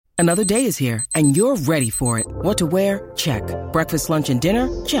Another day is here, and you're ready for it. What to wear? Check. Breakfast, lunch, and dinner?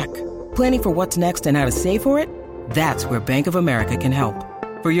 Check. Planning for what's next and how to save for it? That's where Bank of America can help.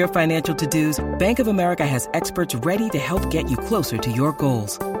 For your financial to-dos, Bank of America has experts ready to help get you closer to your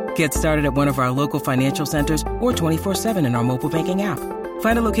goals. Get started at one of our local financial centers or 24/7 in our mobile banking app.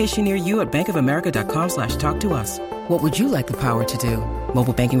 Find a location near you at bankofamerica.com/talktous. What would you like the power to do?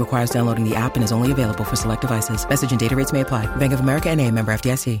 Mobile banking requires downloading the app and is only available for select devices. Message and data rates may apply. Bank of America NA, member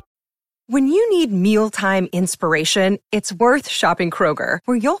FDIC. When you need mealtime inspiration, it's worth shopping Kroger,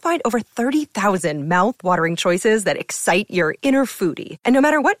 where you'll find over 30,000 mouth-watering choices that excite your inner foodie. And no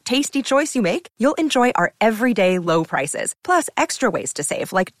matter what tasty choice you make, you'll enjoy our everyday low prices, plus extra ways to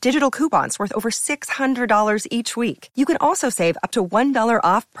save, like digital coupons worth over $600 each week. You can also save up to $1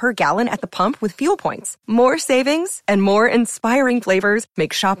 off per gallon at the pump with fuel points. More savings and more inspiring flavors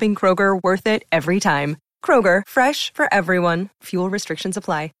make shopping Kroger worth it every time. Kroger, fresh for everyone. Fuel restrictions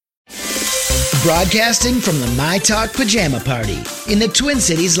apply. Broadcasting from the My Talk Pajama Party in the Twin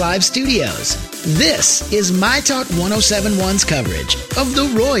Cities Live Studios. This is My Talk 1071's coverage of the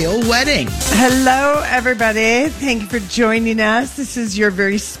royal wedding. Hello, everybody. Thank you for joining us. This is your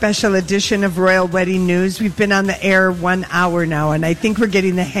very special edition of Royal Wedding News. We've been on the air 1 hour now, and I think we're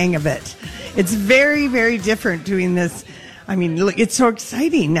getting the hang of it. It's very, very different doing this. I mean, look, it's so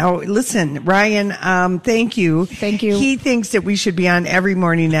exciting. Now, listen, Ryan, thank you. Thank you. He thinks that we should be on every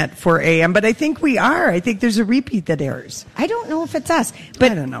morning at 4 a.m., but I think we are. I think there's a repeat that airs. I don't know if it's us.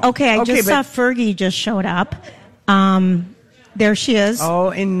 But, I don't know. Okay, I just saw Fergie just showed up. There she is.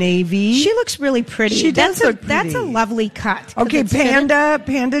 Oh, in navy. She looks really pretty. She does look pretty. That's a lovely cut. Okay, Panda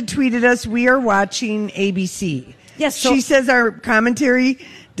tweeted us, we are watching ABC. Yes. She says our commentary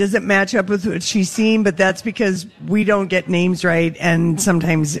doesn't match up with what she's seen, but that's because we don't get names right, and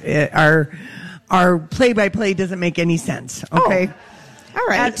sometimes our play-by-play doesn't make any sense. Okay? Oh, all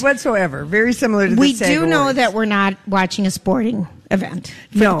right. Whatsoever. Very similar to the We SAG do know Awards. that we're not watching a sporting event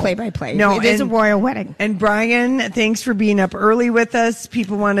for the play-by-play. No, it is a royal wedding. And Brian, thanks for being up early with us.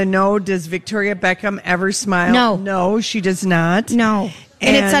 People want to know, does Victoria Beckham ever smile? No. No, she does not. No.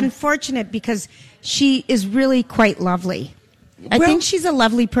 And it's unfortunate because she is really quite lovely. I think she's a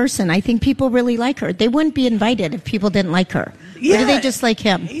lovely person. I think people really like her. They wouldn't be invited if people didn't like her. Yeah. Or do they just like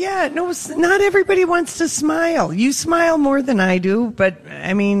him? Yeah, no, not everybody wants to smile. You smile more than I do, but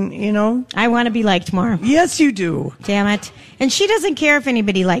I mean, you know. I want to be liked more. Yes, you do. Damn it. And she doesn't care if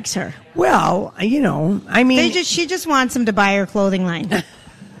anybody likes her. Well, you know, I mean. She just wants them to buy her clothing line.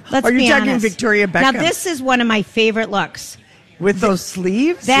 Let's Are you be talking honest. Victoria Beckham? Now, this is one of my favorite looks. With those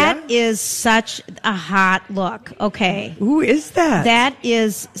sleeves? That is such a hot look. Okay. Who is that? That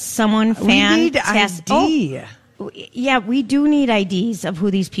is someone fantastic. We need ID. Oh, yeah, we do need IDs of who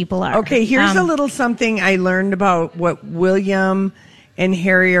these people are. Okay, here's a little something I learned about what William and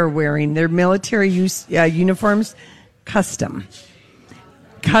Harry are wearing. Their military uniforms, custom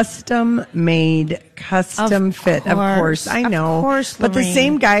made, custom fit. Of course, I know. Of course, but the Lorraine.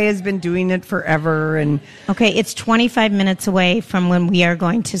 same guy has been doing it forever. And okay, it's 25 minutes away from when we are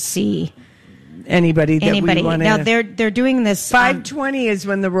going to see anybody. We want to. Now they're doing this. 5:20 is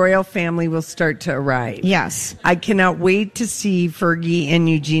when the royal family will start to arrive. Yes, I cannot wait to see Fergie and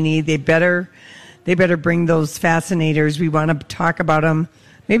Eugenie. They better bring those fascinators. We want to talk about them.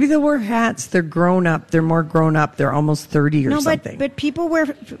 Maybe they'll wear hats. They're grown up. They're more grown up. They're almost 30 or something. But people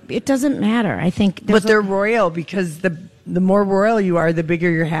wear. It doesn't matter. I think. But they're royal because the more royal you are, the bigger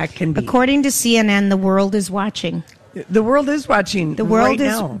your hat can be. According to CNN, the world is watching. The world is watching. The world right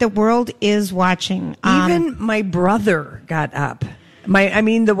is. now. The world is watching. Even my brother got up.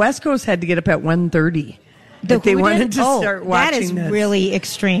 The West Coast had to get up at 1:30. They wanted to start watching this. That is really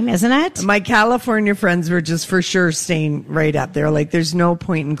extreme, isn't it? My California friends were just for sure staying right up. They're like, there's no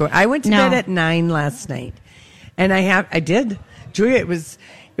point in going. I went to bed at 9 last night. And I did. Julia, it was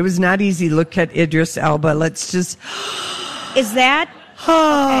not easy. Look at Idris Elba. Let's just. Is that.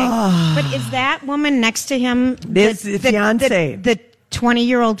 Okay. But is that woman next to him the fiance? The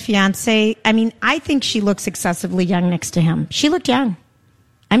 20-year-old fiance. I mean, I think she looks excessively young next to him. She looked young.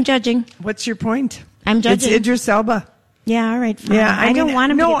 I'm judging. What's your point? I'm judging. It's Idris Elba. Yeah, all right, fine. Yeah, I don't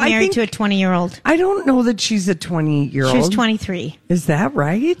want him to get married to a 20-year-old. I don't know that she's a 20-year-old. She's 23. Is that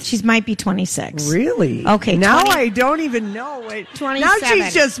right? She might be 26. Really? Okay. Now I don't even know. 27. Now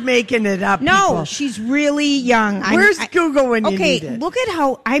she's just making it up. No, people. she's really young. Where's Google when you need it? Okay, look at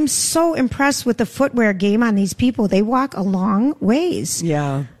how I'm so impressed with the footwear game on these people. They walk a long ways.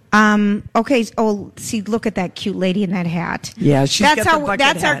 Yeah. Okay. Oh, see, look at that cute lady in that hat. Yeah, got the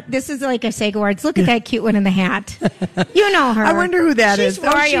bucket hat. This is like a SAG Awards. Look at that cute one in the hat. You know her. I wonder who that is. She's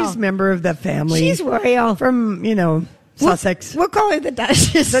royal. Oh, she's a member of the family. She's royal. From, Sussex. We'll call her the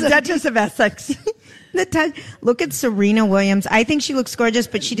Duchess. The Duchess of Essex. Look at Serena Williams. I think she looks gorgeous,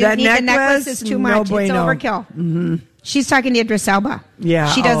 but she doesn't need the necklace. It's too much. Bueno. It's overkill. Mm-hmm. She's talking to Idris Elba. Yeah.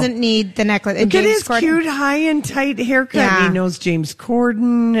 She doesn't need the necklace. Look at his cute, high and tight haircut. Yeah. He knows James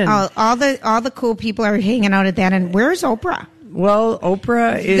Corden. And all the cool people are hanging out at that. And where's Oprah? Well,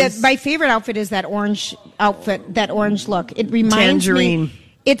 Oprah is... My favorite outfit is that orange outfit, that orange look. It reminds me...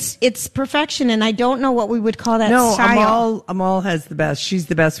 It's perfection, and I don't know what we would call that style. Amal has the best. She's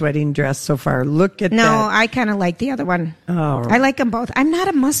the best wedding dress so far. Look at that. No, I kind of like the other one. Oh. I like them both. I'm not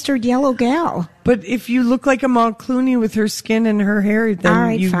a mustard yellow gal. But if you look like Amal Clooney with her skin and her hair,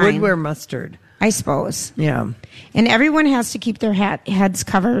 then you would wear mustard. I suppose. Yeah. And everyone has to keep their heads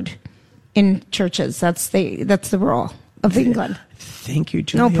covered in churches. That's the rule of England. Thank you,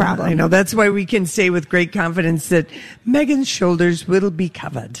 Julia. No problem. I know. That's why we can say with great confidence that Meghan's shoulders will be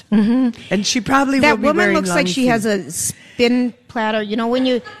covered. Mm-hmm. And she probably will be wearing That woman looks like she has a spin platter. You know, when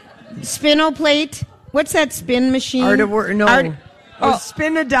you... Spinoplate? What's that spin machine? Spin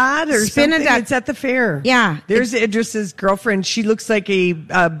a dot or spin something. A dot. It's at the fair. Yeah. There's Idris's girlfriend. She looks like a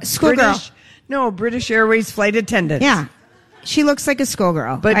schoolgirl. British Airways flight attendant. Yeah. She looks like a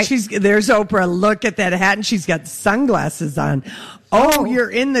schoolgirl. But there's Oprah. Look at that hat, and she's got sunglasses on. Oh, you're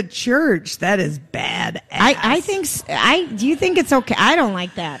in the church. That is bad. Do you think it's okay? I don't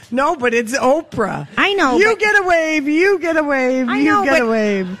like that. No, but it's Oprah. I know. You get a wave. You get a wave. You get a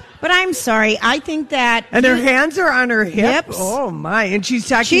wave. But I'm sorry. I think that... And her hands are on her hips. Oh, my. And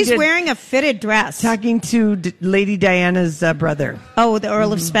she's wearing a fitted dress. Talking to Lady Diana's brother. Oh, the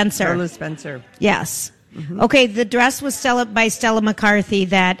Earl of Spencer. Earl of Spencer. Yes. Mm-hmm. Okay, the dress was by Stella McCarthy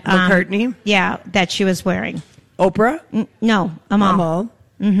that... McCartney? Yeah, that she was wearing. Oprah? No, Amal.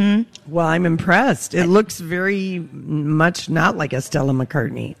 Mm-hmm. Well, I'm impressed. It looks very much not like a Stella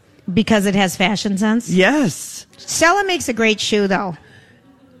McCartney. Because it has fashion sense? Yes. Stella makes a great shoe, though.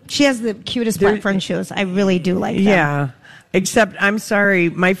 She has the cutest platform shoes. I really do like them. Yeah. Except, I'm sorry,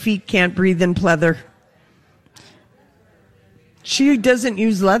 my feet can't breathe in pleather. She doesn't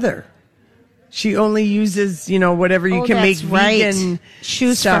use leather. She only uses, whatever you can make vegan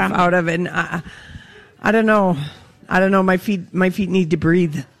shoe stuff out of it. And I don't know. My feet need to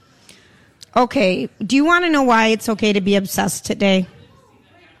breathe. Okay. Do you want to know why it's okay to be obsessed today?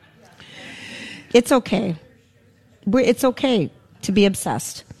 It's okay. It's okay to be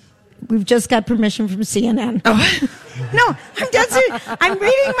obsessed. We've just got permission from CNN. Oh. No, I'm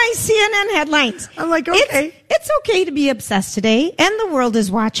reading my CNN headlines. I'm like, okay. It's okay to be obsessed today, and the world is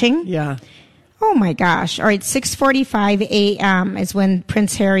watching. Yeah. Oh, my gosh. All right, 6:45 a.m. is when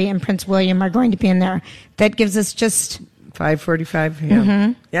Prince Harry and Prince William are going to be in there. That gives us just... 5:45, yeah.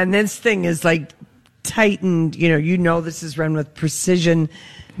 Mm-hmm. Yeah, and this thing is like tightened. This is run with precision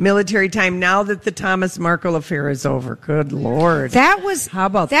military time now that the Thomas Markle affair is over. Good Lord. How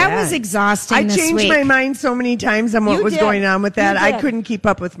about that? That was exhausting I changed my mind so many times on what was going on with that. I couldn't keep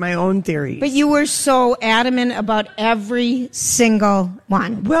up with my own theories. But you were so adamant about every single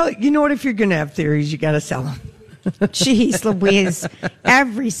one. Well, you know what? If you're going to have theories, you got to sell them. Jeez Louise.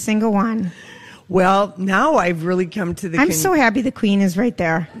 Every single one. Well, now I've really come to the... I'm so happy the Queen is right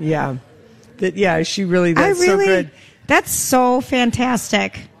there. Yeah. She really... That's so good. That's so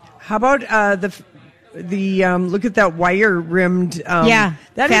fantastic. How about the look at that wire rimmed?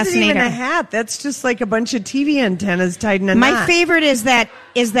 That isn't even a hat. That's just like a bunch of TV antennas tied in a knot. My favorite is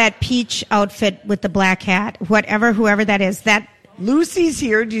that peach outfit with the black hat. Whoever that is. That Lucy's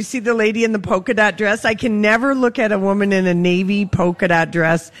here. Do you see the lady in the polka dot dress? I can never look at a woman in a navy polka dot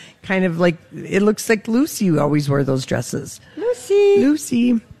dress. Kind of like it looks like Lucy always wore those dresses.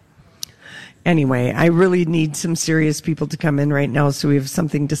 Lucy. Anyway, I really need some serious people to come in right now so we have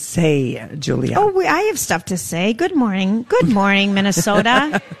something to say, Julia. Oh, I have stuff to say. Good morning. Good morning,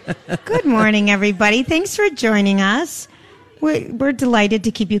 Minnesota. Good morning, everybody. Thanks for joining us. We're delighted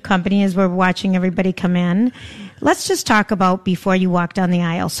to keep you company as we're watching everybody come in. Let's just talk about before you walk down the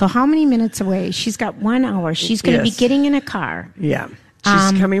aisle. So how many minutes away? She's got 1 hour. She's going to be getting in a car. Yeah.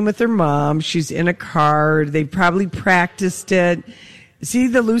 She's coming with her mom. She's in a car. They probably practiced it. See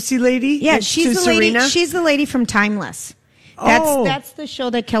the Lucy lady? Yeah, she's the lady. She's the lady from Timeless. That's the show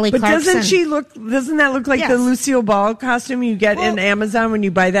that Kelly Clarkson. But doesn't that look like the Lucille Ball costume you get in Amazon when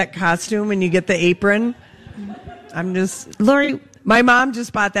you buy that costume and you get the apron? Lori, my mom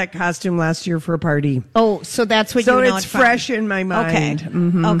just bought that costume last year for a party. Oh, so that's what so it's fresh in my mind. Okay.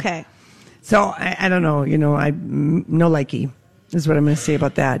 Mm-hmm. Okay. So I don't know. No likey is what I'm going to say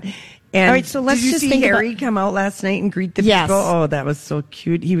about that. And all right, so let's did you just see think Harry come out last night and greet the people? Oh, that was so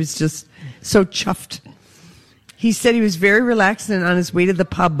cute. He was just so chuffed. He said he was very relaxed and on his way to the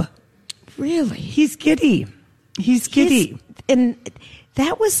pub. Really? He's giddy. He's giddy. And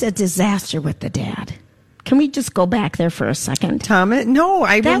that was a disaster with the dad. Can we just go back there for a second? Thomas, no,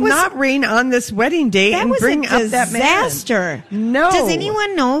 I will not rain on this wedding day and bring up that man. Disaster. No. Does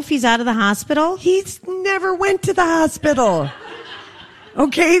anyone know if he's out of the hospital? He's never went to the hospital.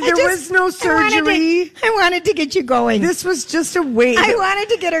 Okay, there was no surgery. I wanted to get you going. This was just a wait. I wanted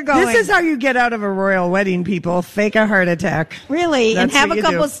to get her going. This is how you get out of a royal wedding, people. Fake a heart attack. Really? That's and have what a you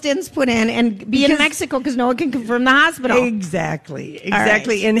couple do. stints put in and be in Mexico because no one can confirm the hospital. Exactly. Right.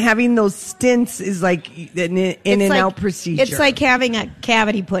 And having those stints is like an in and out procedure. It's like having a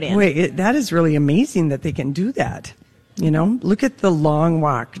cavity put in. Wait, that is really amazing that they can do that. You know, look at the long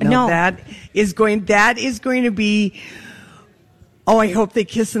walk. Now, that is going to be. Oh, I hope they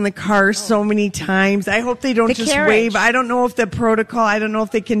kiss in the car so many times. I hope they don't just wave. I don't know if the protocol, I don't know if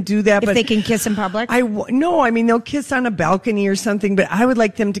they can do that. If they can kiss in public? No, I mean, they'll kiss on a balcony or something, but I would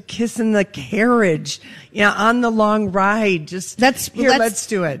like them to kiss in the carriage, on the long ride. Let's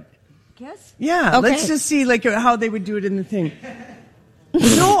do it. Kiss? Yeah, okay. Let's just see how they would do it in the thing.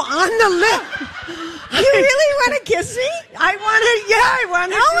 No, on the lip. You really want to kiss me? I want to.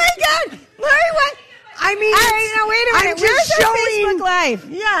 Oh my God. Lori, what? I mean, no, wait a minute. Where's our Facebook Live?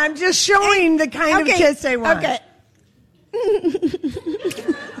 Yeah, I'm just showing the kind of kiss I want. Okay.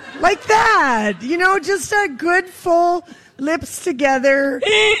 Like that. Just a good full lips together.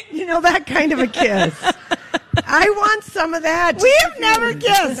 That kind of a kiss. I want some of that. We have never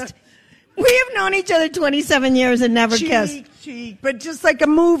kissed. We have known each other 27 years and never kissed. Cheek, but just like a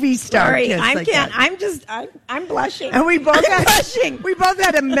movie star. Sorry, kiss I like can't. that. I'm blushing. And we both had blushing. We both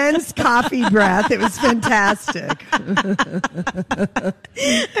had immense coffee breath. It was fantastic.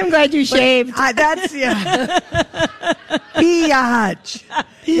 I'm glad you shaved. That's biatch.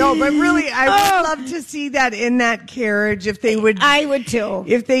 No, but really, I would love to see that in that carriage. If they would, I would too.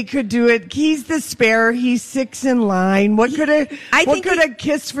 If they could do it. He's the spare. He's six in line. What could a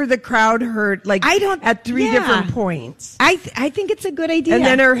kiss for the crowd hurt? Like at three different points. I think it's a good idea. And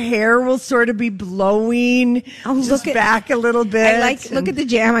then her hair will sort of be blowing back a little bit. Look at the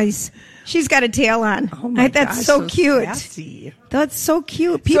jammies. She's got a tail on. Oh my gosh, that's so cute. Sassy. That's so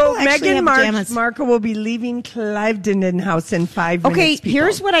cute. People actually have pajamas. Markle will be leaving Cliveden House in 5 minutes. Okay,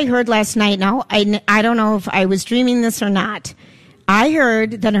 here's what I heard last night. Now, I don't know if I was dreaming this or not. I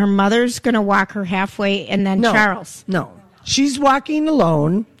heard that her mother's going to walk her halfway and then Charles. No. She's walking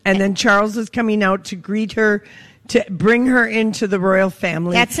alone, and then Charles is coming out to greet her, to bring her into the royal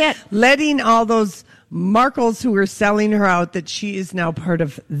family. That's it. Letting all those Markles who are selling her out that she is now part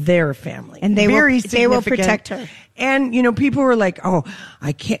of their family. And they will protect her. And, people were like, oh,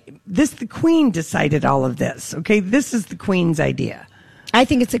 I can't. The Queen decided all of this. Okay, this is the Queen's idea. I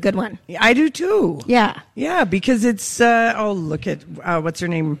think it's a good one. I do too. Yeah. Yeah, because it's, look at, what's her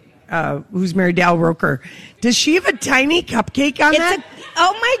name? Who's married to Al Roker. Does she have a tiny cupcake on that?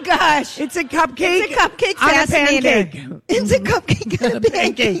 Oh my gosh. It's a cupcake. It's a cupcake on a pancake. It's a cupcake on a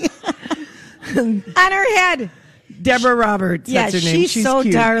pancake. On her head. Deborah Roberts. That's her name. She's so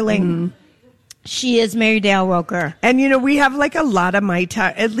cute. darling. Mm-hmm. She is Mary Dale Roker. And, we have like a lot of My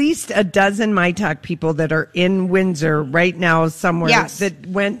Talk, at least a dozen My Talk people that are in Windsor right now somewhere. Yes. That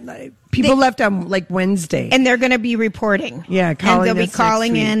went, people left on like Wednesday. And they're going to be reporting. Yeah, and they'll be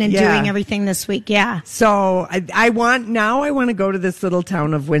calling in and doing everything this week. Yeah. So I want to go to this little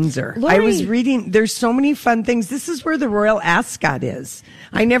town of Windsor. Lori. I was reading, there's so many fun things. This is where the Royal Ascot is.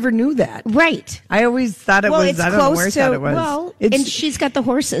 I never knew that. Right. I always thought it was. It's I don't know where I thought it was. Well, and she's got the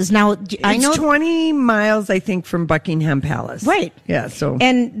horses. Now, I know. It's 20 miles, I think, from Buckingham Palace. Right. Yeah, so.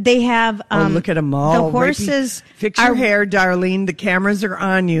 And they have. Look at them all. The horses. Fix your hair, darling. The cameras are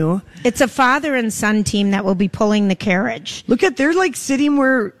on you. It's a father and son team that will be pulling the carriage. Look at, they're like sitting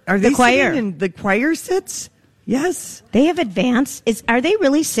where. Are they the choir. sitting in the choir sits? Yes. They have advanced. Are they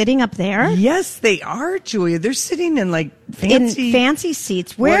really sitting up there? Yes, they are, Julia. They're sitting in like fancy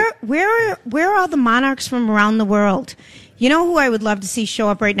seats. Where are all the monarchs from around the world? You know who I would love to see show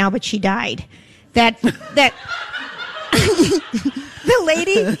up right now, but she died. That the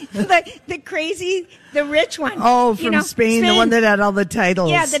lady, the crazy, the rich one. Oh, from Spain, the one that had all the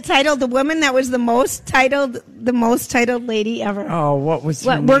titles. Yeah, the woman that was the most titled lady ever. Oh, what was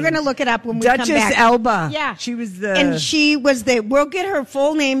her name? We're going to look it up when we come back. Duchess Elba. Yeah. She was we'll get her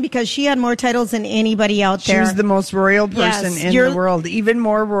full name because she had more titles than anybody out there. She was the most royal person in the world, even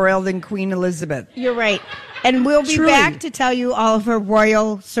more royal than Queen Elizabeth. You're right. And we'll be back to tell you all of her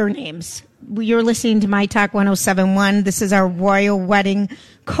royal surnames. You're listening to My Talk 107.1. This is our royal wedding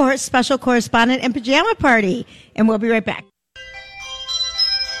special correspondent and pajama party. And we'll be right back.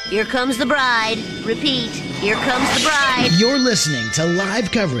 Here comes the bride. Repeat. Here comes the bride. You're listening to live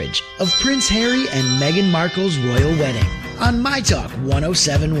coverage of Prince Harry and Meghan Markle's royal wedding on My Talk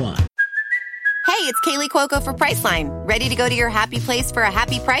 1071. Hey, it's Kaylee Cuoco for Priceline. Ready to go to your happy place for a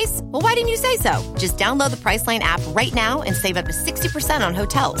happy price? Well, why didn't you say so? Just download the Priceline app right now and save up to 60% on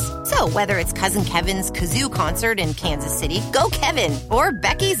hotels. So whether it's Cousin Kevin's Kazoo Concert in Kansas City, go Kevin, or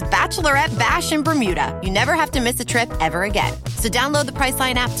Becky's Bachelorette Bash in Bermuda, you never have to miss a trip ever again. So download the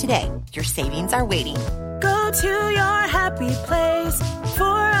Priceline app today. Your savings are waiting. Go to your happy place for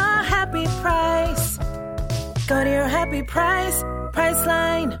a happy price. Go to your happy price,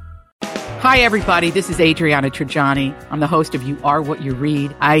 Priceline. Hi, everybody. This is Adriana Trajani. I'm the host of You Are What You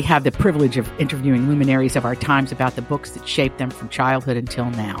Read. I have the privilege of interviewing luminaries of our times about the books that shaped them from childhood until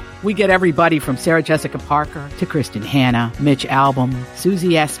now. We get everybody from Sarah Jessica Parker to Kristen Hanna, Mitch Albom, Susie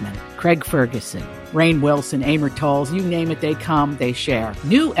Essman, Craig Ferguson, Rainn Wilson, Amor Tolls, you name it, they come, they share.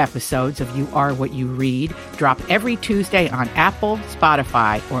 New episodes of You Are What You Read drop every Tuesday on Apple,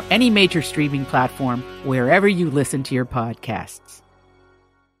 Spotify, or any major streaming platform wherever you listen to your podcasts.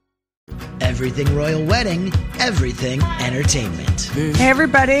 Everything Royal Wedding, everything entertainment. Hey,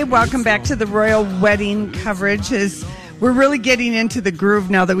 everybody. Welcome back to the royal wedding coverage. We're really getting into the groove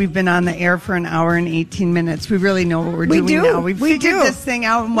now that we've been on the air for an hour and 18 minutes. We really know what we're doing now. We've figured this thing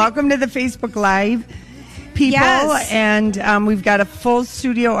out. And welcome to the Facebook Live, people. Yes. And we've got a full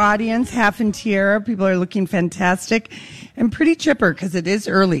studio audience, half in tiara. People are looking fantastic and pretty chipper because it is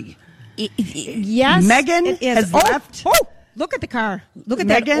early. Yes. Meghan has left. Look at the car. Look at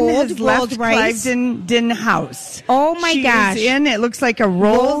Meghan that old has left Rolls-Royce. Cliveden House. Oh, my gosh. She is in. It looks like a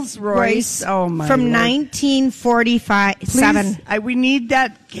Rolls-Royce. Oh, my From Lord. 1947. Please, we need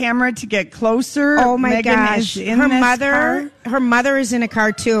that camera to get closer. Oh, my Meghan gosh. is in this car. Her mother is in a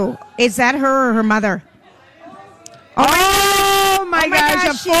car, too. Is that her or her mother? Oh, my gosh.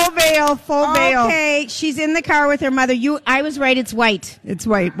 A full veil. Okay, she's in the car with her mother. I was right. It's white. It's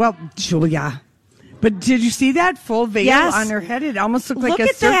white. Well, Julia. But did you see that full veil on her head? It almost looked like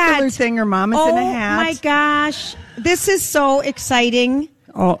a circular thing. Her mom is in a hat. Oh, my gosh. This is so exciting.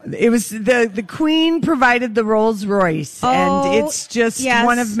 Oh, it was the Queen provided the Rolls Royce, and it's just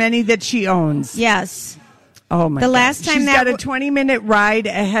one of many that she owns. Yes. Oh, my The God. last time She's that got a 20-minute ride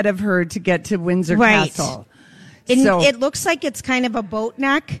ahead of her to get to Windsor Castle. And it looks like it's kind of a boat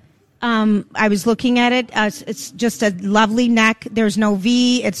neck. I was looking at it. It's just a lovely neck. There's no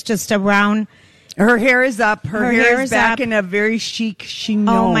V. It's just a round. Her hair is up. Her hair is back in a very chic chignon.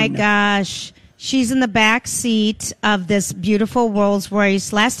 Oh, my gosh. She's in the back seat of this beautiful Rolls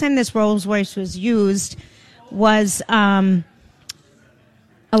Royce. Last time this Rolls Royce was used was a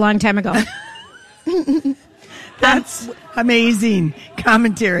long time ago. That's amazing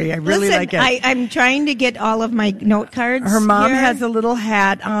commentary. I really like it. I'm trying to get all of my note cards. Her mom here. has a little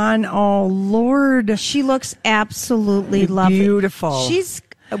hat on. Oh, Lord. She looks absolutely lovely. Beautiful.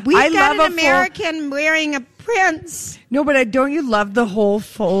 We've got an American wearing a prince. No, but don't you love the whole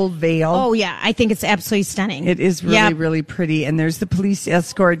full veil? Oh, yeah. I think it's absolutely stunning. It is really, really pretty. And there's the police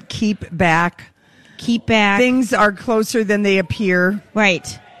escort. Keep back. Keep back. Things are closer than they appear.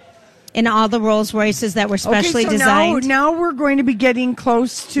 Right. And all the Rolls Royces that were specially designed. Now we're going to be getting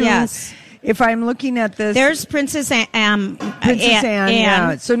close to... Yes. If I'm looking at this... There's Princess Anne.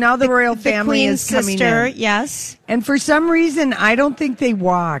 Yeah. So now the royal family Queen's is coming sister, in. yes. And for some reason, I don't think they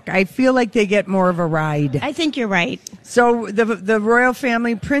walk. I feel like they get more of a ride. I think you're right. So the royal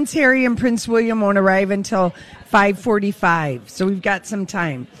family, Prince Harry and Prince William won't arrive until 5:45. So we've got some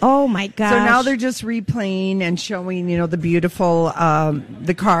time. Oh, my gosh. So now they're just replaying and showing, the beautiful,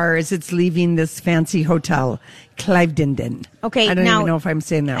 the car as it's leaving this fancy hotel, Cliveden. Okay, I don't now, even know if I'm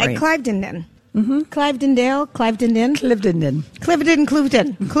saying that right. Cliveden. Mm-hmm. Cliveden.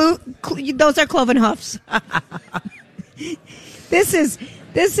 Those are cloven hoofs.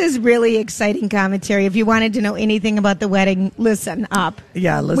 This is really exciting commentary. If you wanted to know anything about the wedding, listen up.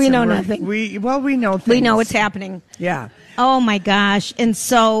 Yeah, listen. We know nothing. We know things. We know what's happening. Yeah. Oh, my gosh. And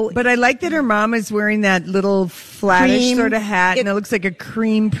so... But I like that her mom is wearing that little flattish sort of hat, and it looks like a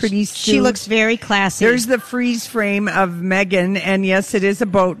cream pretty suit. She looks very classy. There's the freeze frame of Meghan, and yes, it is a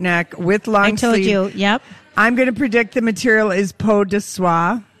boat neck with long sleeve. I told you, yep. I'm going to predict the material is peau de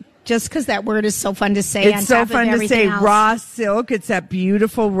soie. Just because that word is so fun to say. It's so fun to say. Else. Raw silk. It's that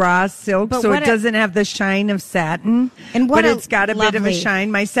beautiful raw silk. So it doesn't have the shine of satin. But it's got a bit of a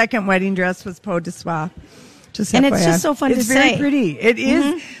shine. My second wedding dress was peau de soie. And it's just so fun to say. It's very pretty. It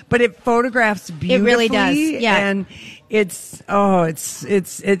is, but it photographs beautifully. It really does. Yeah. And it's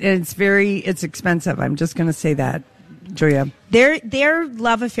expensive. I'm just going to say that, Julia. Their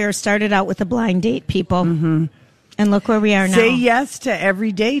love affair started out with a blind date, people. Mm-hmm. And look where we are now. Say yes to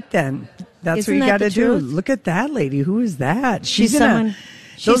every date then. That's Isn't what you that got to the do. truth? Look at that lady. Who is that? She's gonna-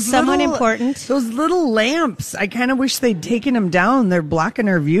 someone important. Those little lamps. I kind of wish they'd taken them down. They're blocking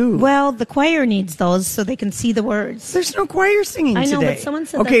our view. Well, the choir needs those so they can see the words. There's no choir singing I know, today. but someone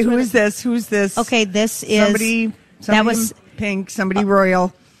said okay, that's who what is this? Who's this? Okay, this is somebody that was in pink, somebody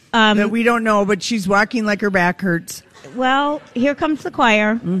royal that we don't know, but she's walking like her back hurts. well. Here comes the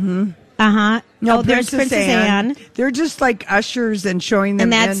choir. Mm-hmm. No, there's Princess Anne. They're just like ushers and showing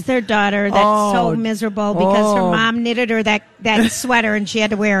them. And that's in. their daughter. That's so miserable because her mom knitted her that sweater and she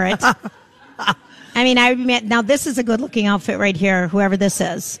had to wear it. I mean, now this is a good-looking outfit right here. Whoever this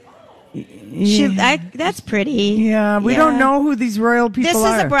is, that's pretty. Yeah, we don't know who these royal people This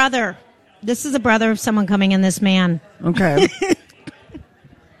are. is a brother. This is a brother of someone coming in. This man. Okay.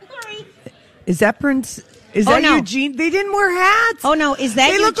 Is that Prince? Is that no. Eugene? They didn't wear hats. Oh no, is that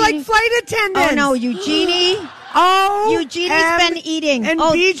They look Eugenie? like flight attendants. Oh no, Eugenie. Oh, Eugenie's been eating. And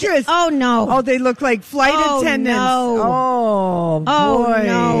Oh, Beatrice. oh no. Oh, they look like flight Oh, attendants. no. Oh, boy. Oh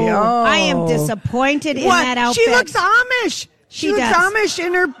no, Oh. I am disappointed in What? that outfit. She looks Amish. She looks does. Amish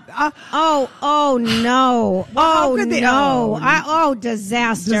in her. Oh no! how could they-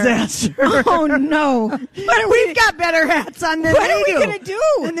 Disaster! Disaster. Oh no! We've got better hats on than What they are we do. gonna do?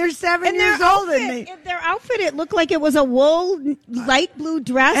 And they're 7 And years their old. outfit, their outfit, it looked like it was a wool light blue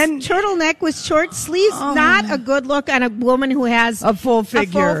dress, And- turtleneck with short sleeves. Not a good look on a woman who has A full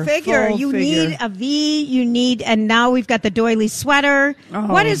figure. Full You figure. need a V. And now we've got the doily sweater.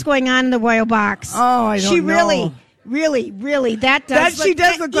 What is going on in the royal box? Oh, I don't She know. Really, that does she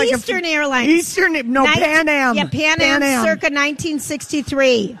does look like a Eastern Airlines. Pan Am. Yeah, Pan Am, circa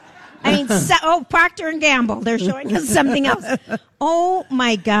 1963. I mean, Procter and Gamble. They're showing us something else. Oh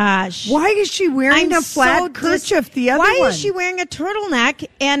my gosh! Why is she wearing I'm a flat so kerchief? The other Why one. is she wearing a turtleneck?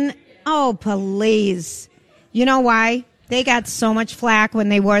 And please, you know why? They got so much flack when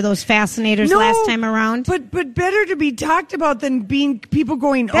they wore those fascinators last time around. But better to be talked about than being people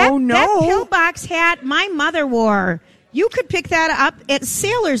going, That, oh no. That pillbox hat my mother wore. You could pick that up.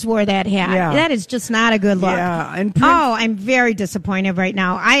 Sailors wore that hat. Yeah. That is just not a good look. Yeah, and I'm very disappointed right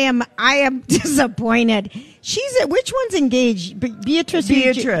now. I am disappointed. Which one's engaged? Beatrice.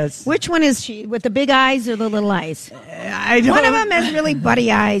 Beatrice. Which one is she? With the big eyes or the little eyes? I don't. One of them has really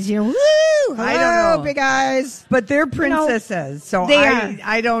buddy eyes. Woo! I don't know. Big eyes. But they're princesses, so they are.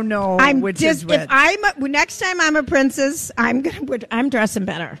 I don't know which is which. Next time I'm a princess, I'm dressing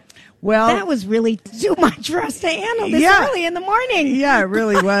better. Well, that was really too much for us to handle this early in the morning. Yeah, it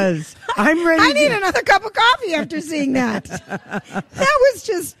really was. I'm ready. I need another cup of coffee after seeing that. That was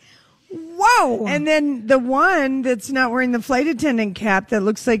just, whoa. And then the one that's not wearing the flight attendant cap that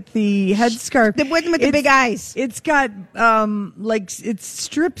looks like the headscarf. The one with the big eyes. It's got it's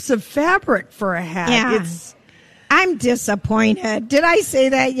strips of fabric for a hat. Yeah. I'm disappointed. Did I say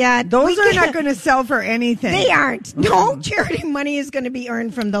that yet? Those are not going to sell for anything. They aren't. No charity money is going to be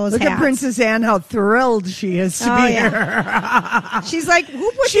earned from those hats. Look at Princess Anne, how thrilled she is to be here. She's like,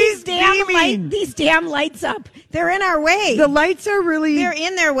 who put these damn lights up? They're in our way. The lights are really... They're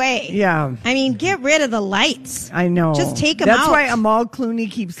in their way. Yeah. I mean, get rid of the lights. I know. Just take them out. That's why Amal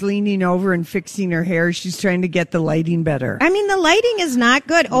Clooney keeps leaning over and fixing her hair. She's trying to get the lighting better. I mean, the lighting is not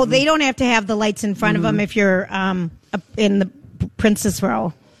good. Oh, they don't have to have the lights in front of them if you're in the princess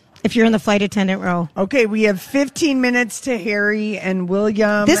row. If you're in the flight attendant row. Okay, we have 15 minutes to Harry and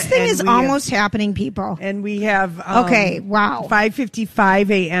William. This thing is almost happening, people. And we have... okay, wow.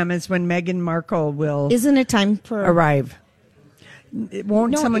 5:55 a.m. is when Meghan Markle will... Isn't it time for... arrive.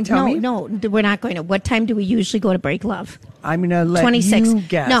 Won't someone tell me? No, we're not going to. What time do we usually go to break, love? I'm going to let 26. you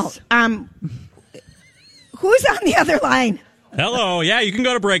guess. No. Who's on the other line? Hello. Yeah, you can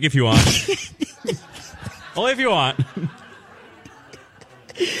go to break if you want. Only if you want.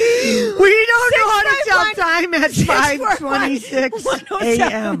 We don't know how to tell time at 5:26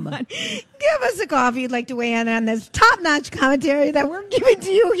 a.m. Give us a call if you'd like to weigh in on this top-notch commentary that we're giving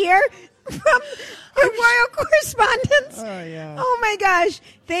to you here from our royal correspondents. Oh, yeah. Oh, my gosh.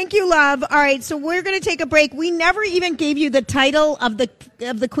 Thank you, love. All right, so we're going to take a break. We never even gave you the title of the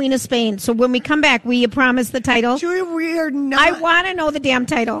Queen of Spain. So when we come back, will you promise the title? Julia, we are not... I want to know the damn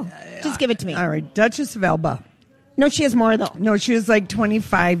title. Just give it to me. All right, Duchess of Elba. No, she has more, though. No, she has like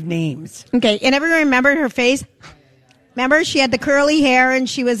 25 names. Okay, and everyone remembered her face? Remember, she had the curly hair, and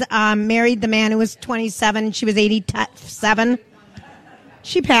she was married the man who was 27. She was 87.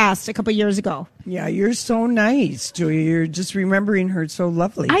 She passed a couple years ago. Yeah, you're so nice, Julia. You're just remembering her so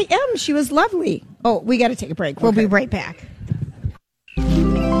lovely. I am. She was lovely. Oh, we got to take a break. We'll be right back.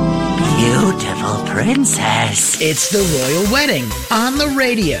 Beautiful princess. It's the royal wedding on the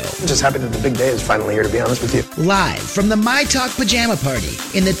radio. I'm just happy that the big day is finally here, to be honest with you. Live from the My Talk Pajama Party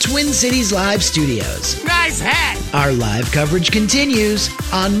in the Twin Cities Live Studios. Nice hat. Our live coverage continues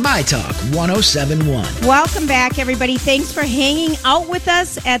on My Talk 1071. Welcome back, everybody. Thanks for hanging out with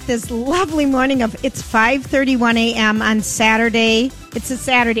us at this lovely morning of it's 5:31 a.m. on Saturday. It's a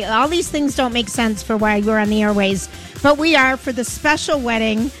Saturday. All these things don't make sense for why we're on the airways, but we are for the special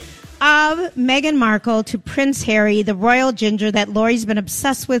wedding of Meghan Markle to Prince Harry, the royal ginger that Lori's been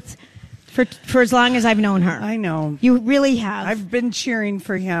obsessed with for as long as I've known her. I know. You really have. I've been cheering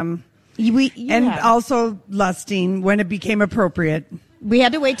for him. You have. Also lusting when it became appropriate. We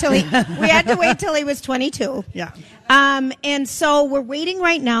had to wait till he was 22. Yeah. And so we're waiting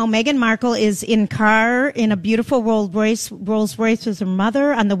right now. Meghan Markle is in a beautiful Rolls Royce with her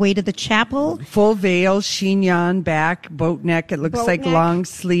mother on the way to the chapel. Full veil, chignon back, boat neck. It looks like long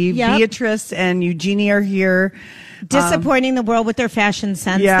sleeve. Yep. Beatrice and Eugenie are here. Disappointing the world with their fashion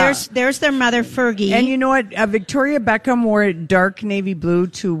sense. Yeah. There's their mother, Fergie. And you know what? Victoria Beckham wore dark navy blue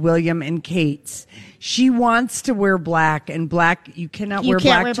to William and Kate's. She wants to wear black, and black, you cannot wear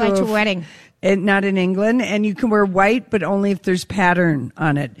black to a wedding. And not in England. And you can wear white, but only if there's pattern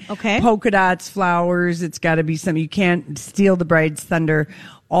on it. Okay. Polka dots, flowers. It's got to be something. You can't steal the bride's thunder.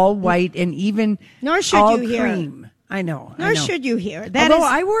 All white and even Nor should all you hear. cream. I know. Nor should you hear. Although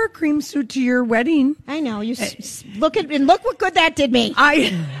I wore a cream suit to your wedding. I know. You look what good that did me.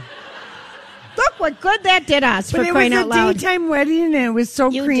 Look what good that did us, for crying out loud. But it was a daytime wedding, and it was so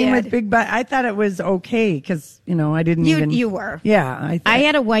cream did. with big butt. I thought it was okay because, I didn't even. You were. Yeah. I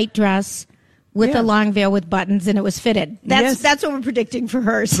had a white dress with a long veil with buttons, and it was fitted. That's what we're predicting for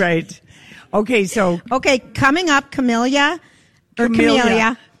hers. Right. Okay, so. Okay, coming up, Camellia.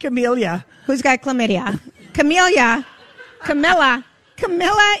 Camellia. Who's got chlamydia? Camilla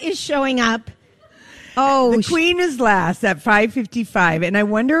is showing up. Oh, the Queen is last at 5:55, and I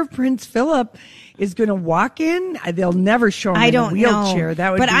wonder if Prince Philip is going to walk in. They'll never show him in a wheelchair. Know.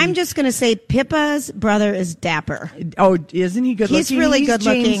 That would. But be... I'm just going to say, Pippa's brother is dapper. Oh, isn't he good looking? He's really good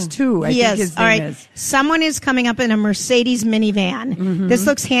looking. James too. I think his name is. Someone is coming up in a Mercedes minivan. Mm-hmm. This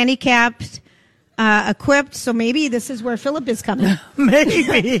looks handicapped. Equipped, so maybe this is where Philip is coming.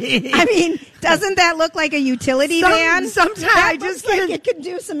 Maybe. I mean, doesn't that look like a utility van? Sometimes I just like it could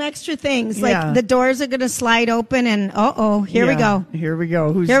do some extra things. Like the doors are going to slide open, and here we go. Here we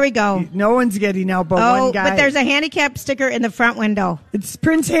go. Here we go. No one's getting out but one guy. But there's a handicap sticker in the front window. It's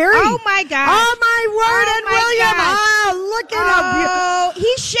Prince Harry. Oh my God! Oh my word! And William. Look at him.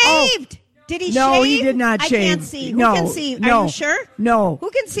 He's shaved. Did he shave? No, he did not shave. I can't see. Who can see? Are you sure? No. Who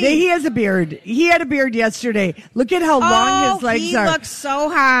can see? He has a beard. He had a beard yesterday. Look at how long his legs are. He looks so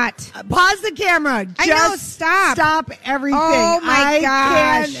hot. Pause the camera. I know. Stop. Stop everything. Oh my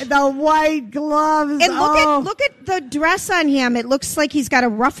gosh. The white gloves. And look at the dress on him. It looks like he's got a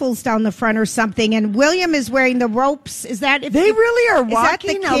ruffles down the front or something. And William is wearing the ropes. Is that? They really are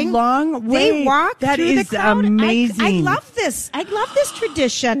walking a long way. They walk that through is the crowd. Amazing. I love this. I love this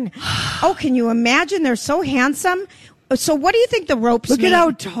tradition. Oh, can you imagine? They're so handsome. So what do you think the ropes Look mean? at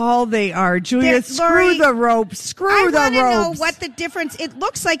how tall they are. Julia, screw the ropes. I want to know what the difference. It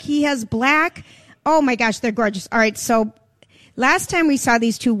looks like he has black. Oh my gosh, they're gorgeous. All right, so last time we saw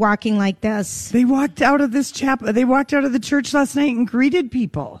these two walking like this. They walked out of this chapel. They walked out of the church last night and greeted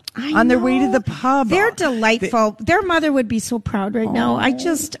people on their way to the pub. They're delightful. Their mother would be so proud right now.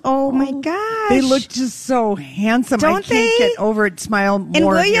 Oh my gosh. They look just so handsome. I can't get over it. Smile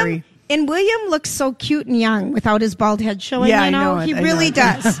more, Harry. And William looks so cute and young without his bald head showing. Yeah, I know. He really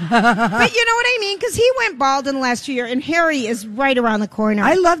does. But you know what I mean? Because he went bald in the last 2 years, and Harry is right around the corner.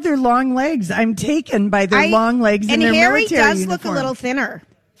 I love their long legs. I'm taken by their long legs and their Harry military does uniform. look a little thinner.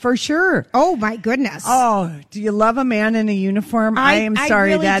 For sure. Oh, my goodness. Oh, do you love a man in a uniform? I am sorry,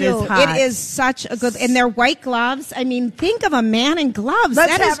 really that do. is hot. It is such a good... And they're white gloves. I mean, think of a man in gloves.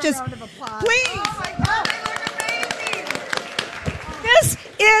 Let's that have is a just... round of applause. Please. Oh, my God, they look amazing. This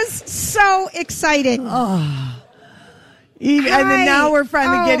is so exciting. Oh. And then now we're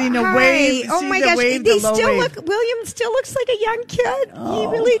finally getting a wave. Oh my gosh. William still looks like a young kid. He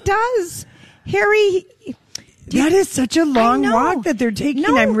really does. Harry... That is such a long walk that they're taking.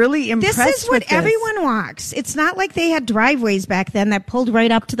 No, I'm really impressed with this. This is what everyone walks. It's not like they had driveways back then that pulled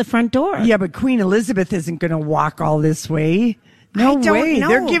right up to the front door. Yeah, but Queen Elizabeth isn't going to walk all this way. No way. Know.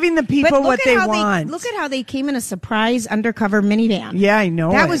 They're giving the people what they want. Look at how they came in a surprise undercover minivan. Yeah, I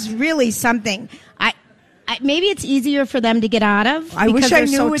know. That was really something. maybe it's easier for them to get out of. I wish I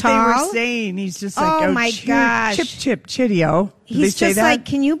knew so what tall. they were saying. He's just like, oh my gosh, chip, chitio. He's just like,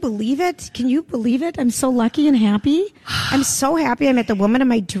 can you believe it? Can you believe it? I'm so lucky and happy. I'm so happy I met the woman of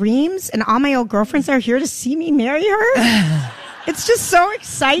my dreams, and all my old girlfriends are here to see me marry her. It's just so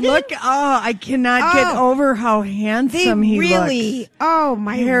exciting. Look, I cannot get over how handsome he looks. Oh,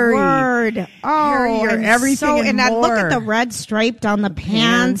 my Harry. word. Oh, Harry, you're everything and I look more. at the red stripe down the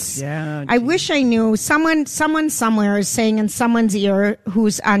pants. Yeah. I wish I knew. Someone somewhere is saying in someone's ear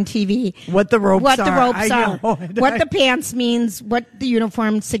who's on TV what the ropes are. What the pants means, what the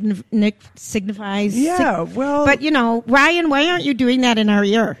uniform signifies. Yeah, well. But, Ryan, why aren't you doing that in our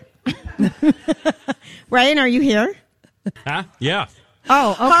ear? Ryan, are you here? Huh? Yeah.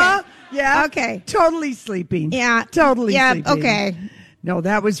 Oh, okay. Huh? Yeah. Okay. Totally sleeping. Yeah. Totally yeah, sleeping. Okay. No,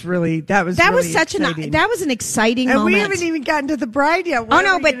 that was really such exciting. that was an exciting and moment. we haven't even gotten to the bride yet. They're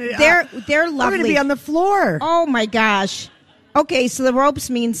lovely. We're going to be on the floor. Oh my gosh. Okay, so the ropes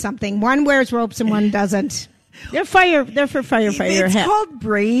mean something. One wears ropes and one doesn't. They're for firefighter. It's called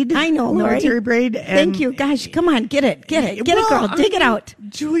braid. I know, Lori. Military braid. Thank you. Gosh, come on, get it, girl, dig it out.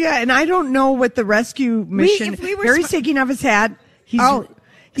 Julia, and I don't know what the rescue mission. Harry's taking off his hat.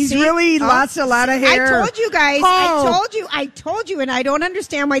 He's really lost a lot of hair. I told you guys. I told you, and I don't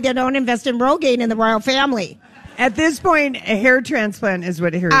understand why they don't invest in Rogaine in the royal family. At this point, a hair transplant is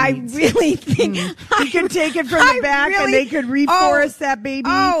what Harry needs. I really think he could take it from the back, and they could reforest that baby.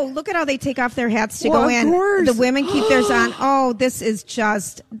 Oh, look at how they take off their hats to go in. Of course. The women keep theirs on. Oh, this is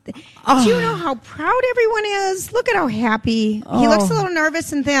just. Do you know how proud everyone is? Look at how happy he looks. A little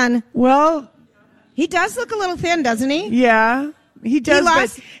nervous and thin. Well, he does look a little thin, doesn't he? Yeah, he does. He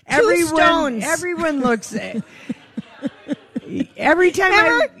lost but 2 stones. Everyone looks. Every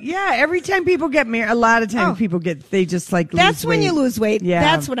time people get married, a lot of times they just like lose That's when weight. you lose weight. Yeah.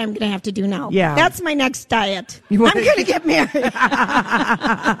 That's what I'm going to have to do now. Yeah. That's my next diet. I'm going to get married.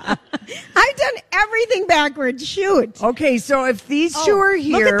 I've done everything backwards. Shoot. Okay, so if these two are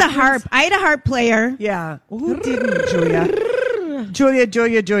here. Look at the harp. I had a harp player. Yeah. Who didn't, Julia?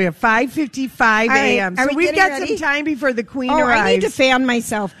 Julia. 5:55 a.m. So we've got some time before the Queen arrives. I need to fan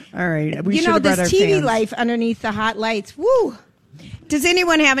myself. All right. We should have brought our fans. TV life underneath the hot lights. Woo. Does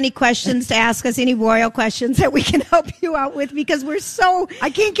anyone have any questions to ask us? Any royal questions that we can help you out with? Because I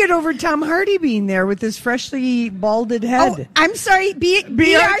can't get over Tom Hardy being there with his freshly balded head. Oh, I'm sorry. B.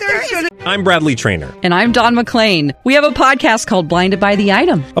 Arthur. I'm Bradley Trainer. And I'm Don McClain. We have a podcast called Blinded by the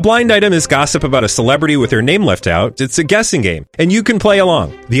Item. A blind item is gossip about a celebrity with their name left out. It's a guessing game, and you can play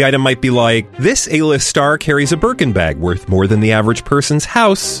along. The item might be like, this A-list star carries a Birkin bag worth more than the average person's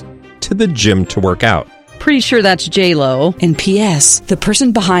house to the gym to work out. Pretty sure that's J-Lo. And P.S. the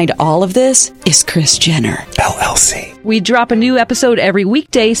person behind all of this is Kris Jenner, LLC. We drop a new episode every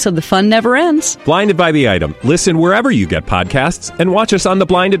weekday so the fun never ends. Blinded by the Item. Listen wherever you get podcasts and watch us on the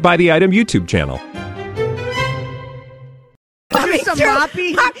Blinded by the Item YouTube channel. It's a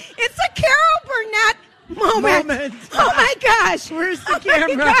Carol Burnett moment. Oh, my gosh. Where's the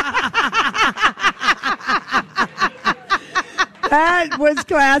camera? That was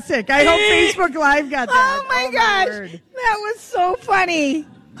classic. I hope Facebook Live got that. Oh my gosh. That was so funny.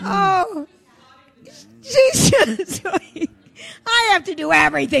 Oh. She's just I have to do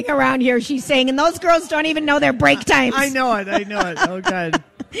everything around here, she's saying, and those girls don't even know their break times. I know it. Oh, God.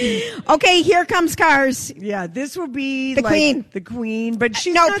 Okay, here comes Cars. Yeah, this will be the Queen. The Queen, but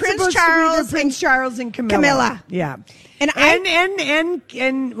she's no, not Prince supposed Charles to be Prince Charles and Camilla. Yeah. And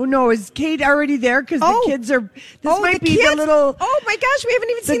no, is Kate already there? Because the kids are. This might be the little. Oh my gosh, we haven't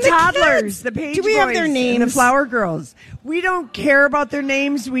even seen the toddlers, kids. the page Do we boys, have their names? And the flower girls. We don't care about their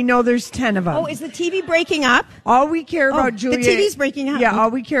names. We know there's 10 of them. Oh, is the TV breaking up? All we care about, Julia. The TV's breaking up. Yeah, all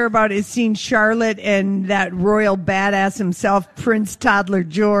we care about is seeing Charlotte and that royal badass himself, Prince Toddler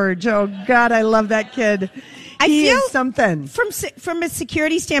George. Oh God, I love that kid. He is something. From a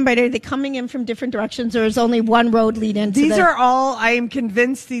security standpoint, are they coming in from different directions, or is only one road lead into These are all, I am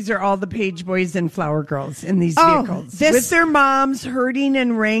convinced these are all the page boys and flower girls in these vehicles. With their moms herding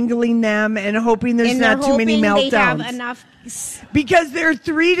and wrangling them and hoping there's not too many meltdowns. They have enough. Because they're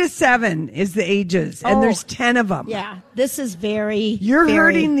 3 to 7 is the ages, and there's 10 of them. Yeah, this is You're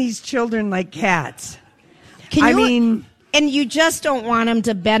herding these children like cats. And you just don't want them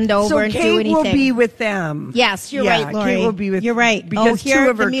to bend over and do anything. So Kate will be with them. Yes, you're right, Lori. Kate will be with. You're right. Because here 2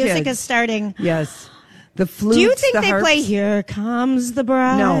 of her the music kids. is starting. Yes, the flutes. Do you think the they harps. play "Here Comes the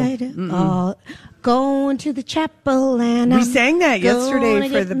Bride"? No. Going to the chapel and we sang that yesterday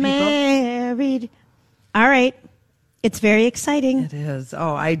for the people. Married. All right. It's very exciting. It is.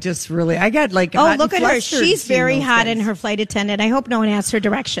 Oh, I got like. Oh, look at her. She's very hot in her flight attendant. I hope no one asked her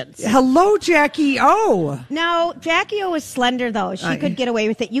directions. Hello, Jackie O. No, Jackie O is slender, though. She could get away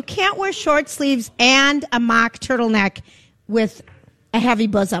with it. You can't wear short sleeves and a mock turtleneck with a heavy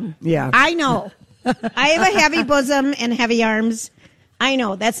bosom. Yeah. I know. I have a heavy bosom and heavy arms. I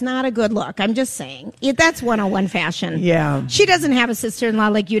know. That's not a good look. I'm just saying. That's 101 fashion. Yeah. She doesn't have a sister-in-law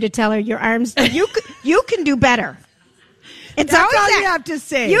like you to tell her your arms. You can do better. That's all you have to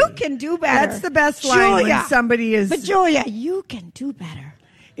say. You can do better. That's the best line when somebody is. But Julia, you can do better.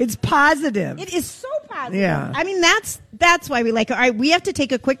 It's positive. It is so positive. Yeah. I mean, that's why we like her. All right, we have to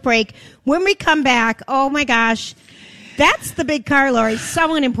take a quick break. When we come back, oh my gosh, that's the big car, Lori.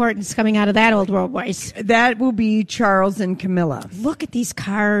 Someone important is coming out of that old Rolls Royce. That will be Charles and Camilla. Look at these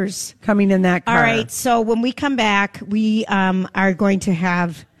cars coming in that car. All right, so when we come back, we are going to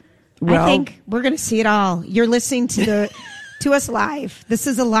have. I think we're going to see it all. You're listening to us live. This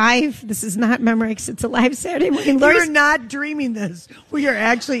is a live. This is not Memorex. It's a live Saturday morning. We're not dreaming this. We are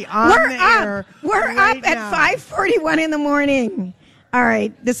actually on the air. We're right up at 5:41 in the morning. All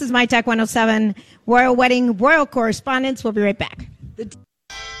right. This is My Talk 107 Royal Wedding Royal Correspondence. We'll be right back.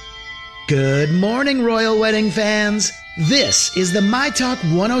 Good morning, Royal Wedding fans. This is the My Talk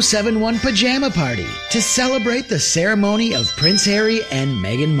 1071 Pajama Party to celebrate the ceremony of Prince Harry and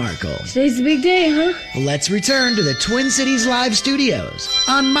Meghan Markle. Today's the big day, huh? Let's return to the Twin Cities Live Studios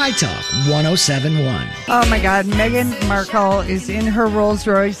on My Talk 1071. Oh my God, Meghan Markle is in her Rolls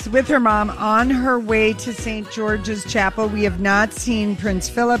Royce with her mom on her way to St. George's Chapel. We have not seen Prince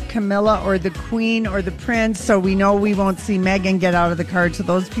Philip, Camilla, or the Queen or the Prince, so we know we won't see Meghan get out of the car till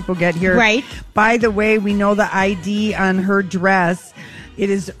those people get here. Right. By the way, we know the ID on her dress. It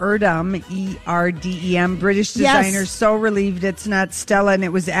is Erdem, E-R-D-E-M, British designer. Yes. So relieved it's not Stella, and it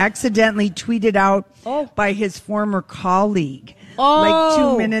was accidentally tweeted out by his former colleague like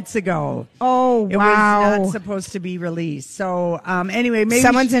 2 minutes ago. Oh, it was not supposed to be released. So anyway, maybe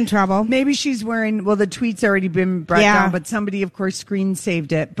someone's in trouble. Maybe she's wearing. Well, the tweet's already been brought down, but somebody, of course, screen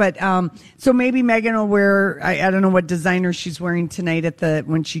saved it. But so maybe Meghan will wear. I don't know what designer she's wearing tonight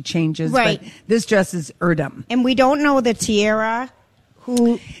when she changes. Right. But this dress is Erdem, and we don't know the tiara.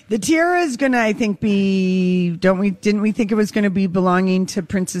 Who the tiara is going to? I think be. Didn't we think it was going to be belonging to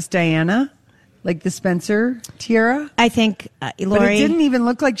Princess Diana? Like the Spencer tiara? I think, Lori. But it didn't even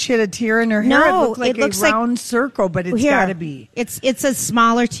look like she had a tiara in her hair. No, it looked like a round circle, but it's got to be. It's a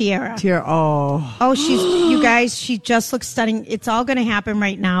smaller tiara. Oh, you guys, she just looks stunning. It's all going to happen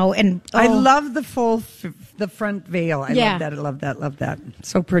right now. And I love the full, the front veil. I love that.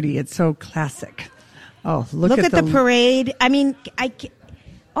 So pretty. It's so classic. Oh, look at the parade. I mean,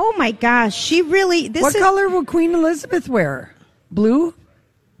 oh my gosh. She really, what color will Queen Elizabeth wear? Blue?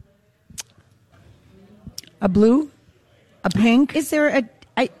 A blue? A pink? Is there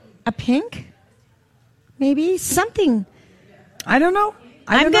a pink? Maybe something. I don't know.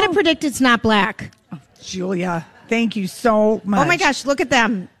 I'm going to predict it's not black. Oh, Julia, thank you so much. Oh my gosh, look at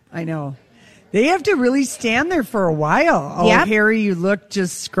them. I know. They have to really stand there for a while. Oh, yep. Harry, you look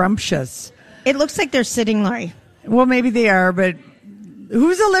just scrumptious. It looks like they're sitting, Lori. Well, maybe they are, but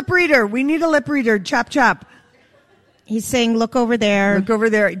who's a lip reader? We need a lip reader. Chop, chop. He's saying, look over there. Look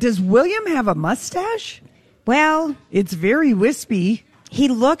over there. Does William have a mustache? Well, it's very wispy. He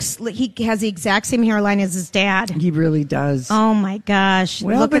has the exact same hairline as his dad. He really does. Oh my gosh.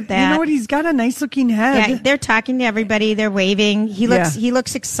 Well, look at that. You know what? He's got a nice looking head. Yeah, they're talking to everybody. They're waving. He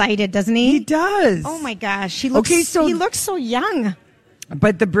looks excited, doesn't he? He does. Oh my gosh. He looks so young.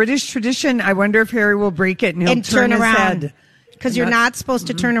 But the British tradition, I wonder if Harry will break it and he'll turn his head. Because you're not supposed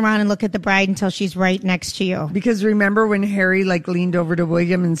to turn around and look at the bride until she's right next to you. Because remember when Harry leaned over to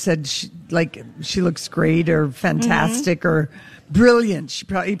William and said she looks great or fantastic or brilliant.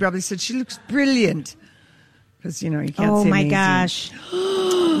 He probably said she looks brilliant. Because you can't say oh my amazing. Gosh,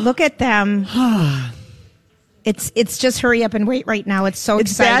 look at them. It's just hurry up and wait right now. It's so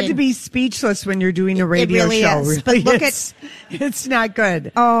exciting. It's bad to be speechless when you're doing a radio show. Is. Really. But look it's not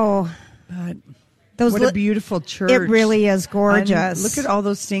good. Oh. But what a beautiful church. It really is gorgeous. Look at all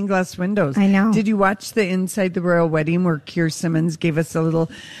those stained glass windows. I know. Did you watch the Inside the Royal Wedding where Keir Simmons gave us a little...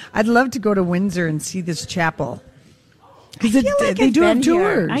 I'd love to go to Windsor and see this chapel. Because they do have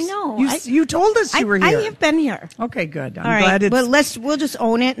tours. I know. You told us you were here. I have been here. Okay, good. I'm all right. glad it's... Well, we'll just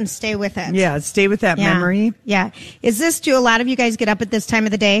own it and stay with it. Yeah, stay with that memory. Yeah. Do a lot of you guys get up at this time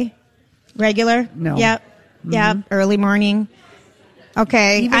of the day? Regular? No. Yep. Mm-hmm. Yep. Early morning.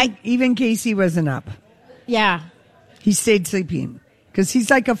 Okay. Even Casey wasn't up. Yeah. He stayed sleeping because he's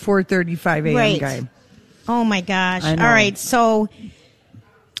like a 4:35 a.m. guy. Oh, my gosh. All right. So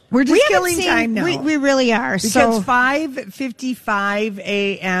We're just killing time now. We really are. Because So 5:55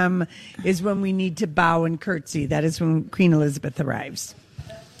 a.m. is when we need to bow and curtsy. That is when Queen Elizabeth arrives.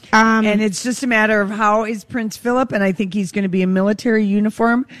 And it's just a matter of how is Prince Philip, and I think he's going to be in military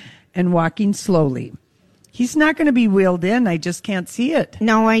uniform and walking slowly. He's not going to be wheeled in. I just can't see it.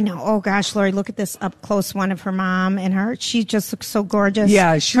 No, I know. Oh, gosh, Lori, look at this up close one of her mom and her. She just looks so gorgeous.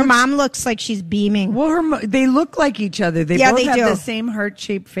 Yeah. Her mom looks like she's beaming. Well, they look like each other. They both have the same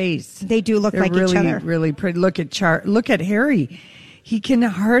heart-shaped face. They do look They're like really, each other. really pretty. Look at Harry. He can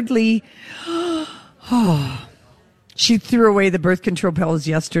hardly... She threw away the birth control pills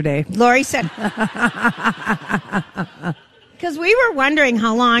yesterday. Lori said... Because we were wondering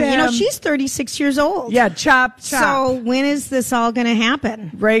how long. You know, she's 36 years old. Yeah, chop. So when is this all going to happen?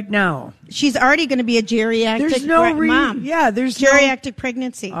 Right now. She's already going to be a geriatric There's no mom. Yeah, there's geriatric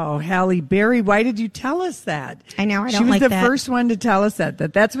pregnancy. Oh, Halle Berry, why did you tell us that? I know, I don't She was like the that. first one to tell us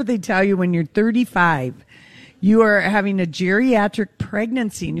that's what they tell you when you're 35. You are having a geriatric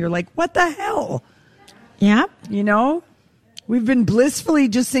pregnancy, and you're like, what the hell? Yeah. You know? We've been blissfully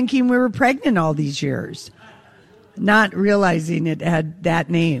just thinking we were pregnant all these years, not realizing it had that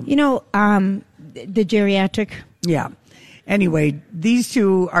name. You know, the geriatric. Yeah. Anyway, these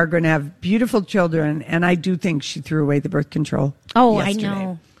two are going to have beautiful children, and I do think she threw away the birth control. Oh, yesterday. I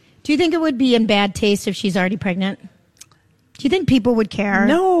know. Do you think it would be in bad taste if she's already pregnant? Do you think people would care?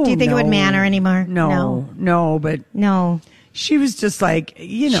 No. Do you think it would matter anymore? No, but no. She was just like,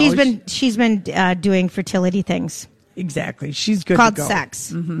 you know, she's been doing fertility things. Exactly. She's good called to go.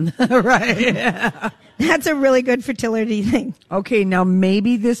 sex. Mm-hmm. Right. Yeah. That's a really good fertility thing. Okay, now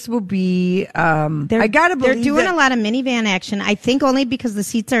maybe this will be. I gotta believe they're doing a lot of minivan action. I think only because the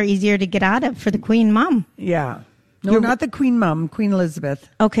seats are easier to get out of for the Queen Mom. Yeah. No, not the Queen Mom. Queen Elizabeth.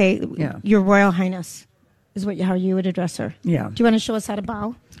 Okay. Yeah. Your Royal Highness is how you would address her. Yeah. Do you want to show us how to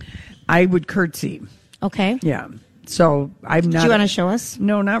bow? I would curtsy. Okay. Yeah. So I'm not. Do you want to show us?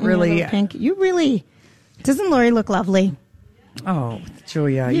 No, not really. Pink. You really. Doesn't Lori look lovely? Oh,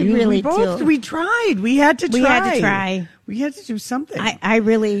 Julia, you really do. We tried. We had to try. We had to try. We had to do something. I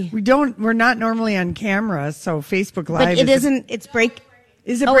really. We're not normally on camera, so Facebook Live. But it isn't. It's break.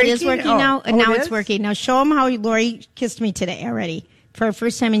 Is it breaking? It is working now. And now it's working. Now show them how Lori kissed me today already for the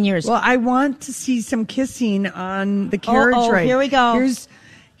first time in years. Well, I want to see some kissing on the carriage ride. Here we go.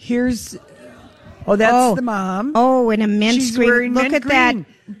 Here's. Oh, that's the mom. Oh, in a mint She's green. wearing Look mint at green.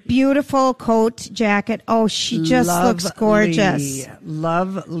 that beautiful coat jacket. Oh, she just looks gorgeous.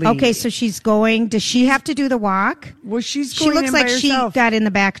 Lovely. Okay, so she's going. Does she have to do the walk? Well, she looks in like by she herself. got in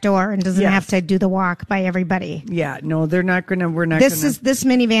the back door and doesn't have to do the walk by everybody. Yeah, no, they're not going to. We're not. This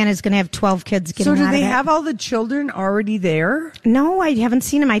minivan is going to have 12 kids getting out of it. So do they have all the children already there? No, I haven't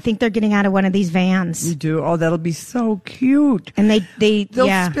seen them. I think they're getting out of one of these vans. You do? Oh, that'll be so cute. And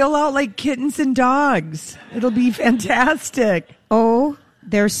they'll spill out like kittens and dogs. It'll be fantastic. Oh,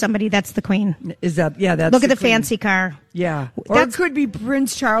 there's somebody. That's the Queen. Is that? Yeah, that's. Look at the Queen. fancy car. Yeah, or it could be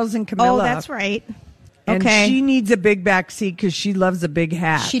Prince Charles and Camilla. Oh, that's right. And okay, she needs a big back seat because she loves a big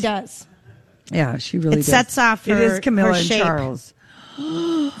hat. She does. Yeah, she really does. It sets off her. It is Camilla her and shape. Charles.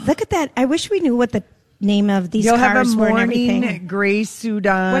 Look at that! I wish we knew what the name of these You'll cars have a were and morning everything. gray suit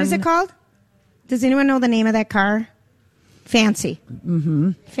on. What is it called? Does anyone know the name of that car? Fancy.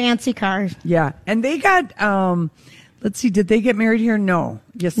 Mm-hmm. Fancy car. Yeah, and they got. Let's see. Did they get married here? No.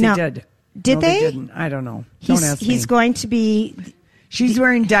 Yes, they did. Did no, they? Didn't. I don't know. Don't ask me. He's going to be. She's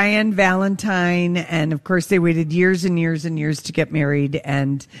wearing Diane Valentine, and of course, they waited years and years and years to get married.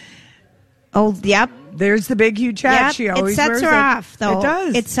 And oh, yep. There's the big, huge hat. Yep. She always it sets wears her it. off, though. It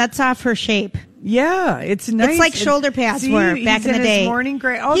does. It sets off her shape. Yeah, it's nice. It's like shoulder pads were back in the day. Morning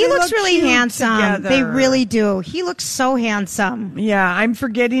gray. Oh, he they looks look really cute handsome. together. They really do. He looks so handsome. Yeah, I'm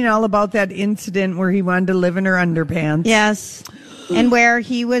forgetting all about that incident where he wanted to live in her underpants. Yes, and where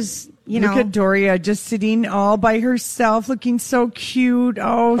he was. Look at Doria just sitting all by herself, looking so cute.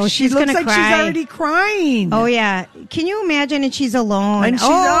 Oh, she she's looks gonna like cry. she's already crying. Oh yeah, can you imagine? And she's alone. And she's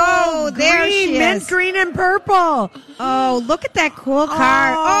there green, she mint is. green and purple. Oh, look at that cool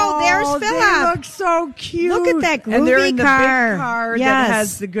car. Oh, there's Philip. They look so cute. Look at that groovy and they're in the car. big car Yes. that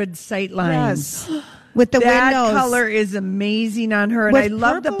has the good sight lines. Yes. With the that windows. color is amazing on her, and With I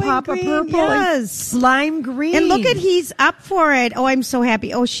love the purple pop and of green, purple. yes. And lime green. And look at he's up for it. Oh, I'm so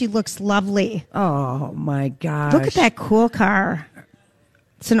happy. Oh, she looks lovely. Oh my gosh! Look at that cool car.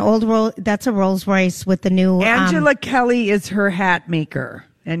 It's an old that's a Rolls Royce with the new Angela Kelly is her hat maker,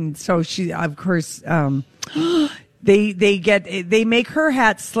 and so she, of course, they make her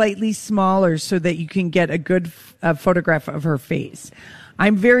hat slightly smaller so that you can get a good photograph of her face.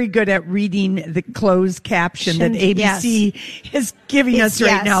 I'm very good at reading the closed caption that ABC is giving us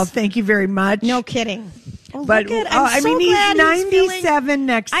right now. Thank you very much. No kidding. Oh, but look at, I'm so he's glad 97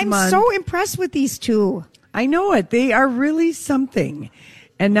 next month. I'm so impressed with these two. I know it. They are really something.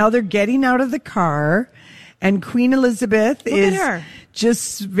 And now they're getting out of the car, and Queen Elizabeth is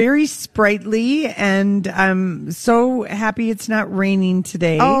just very sprightly, and I'm so happy it's not raining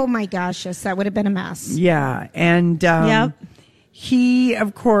today. Oh my gosh, yes, that would have been a mess. Yeah, and he,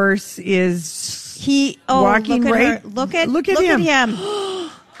 of course, is walking right. Look at him.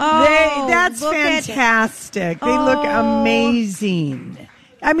 That's fantastic. They look amazing.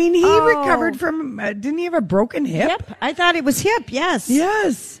 I mean, he recovered from, didn't he have a broken hip? I thought it was hip, yes.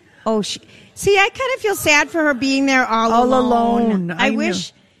 Yes. Oh, see, I kind of feel sad for her being there all alone. I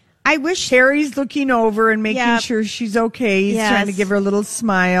wish Harry's looking over and making sure she's okay. He's trying to give her a little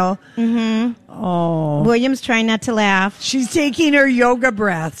smile. Mm-hmm. Oh. William's trying not to laugh. She's taking her yoga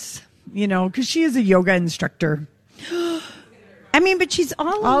breaths, because she is a yoga instructor. I mean, but she's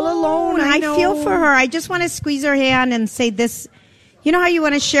all alone. I feel for her. I just want to squeeze her hand and say this. You know how you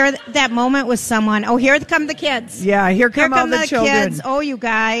want to share that moment with someone? Oh, here come the kids. Yeah, here come all the children. Kids. Oh, you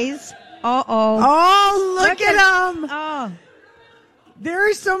guys. Oh, look at them. Oh. There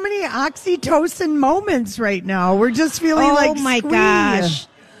are so many oxytocin moments right now. We're just feeling like my squeeze. Gosh.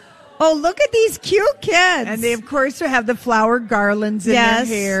 Oh, look at these cute kids. And they, of course, have the flower garlands in their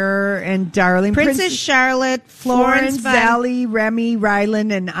hair. And darling Princess Charlotte, Florence, Sally, Remy,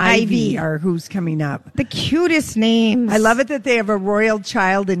 Rylan, and Ivy are who's coming up. The cutest names. I love it that they have a royal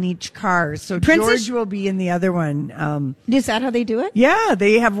child in each car. So George will be in the other one. Is that how they do it? Yeah,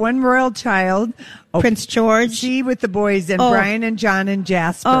 they have one royal child. Prince George. She with the boys, and Brian and John and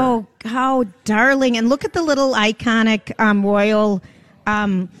Jasper. Oh, how darling. And look at the little iconic royal...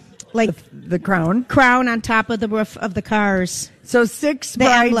 like the crown on top of the roof of the cars. So 6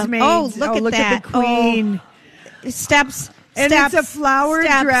 bridesmaids. Oh, look at the queen. Steps. And it's a flower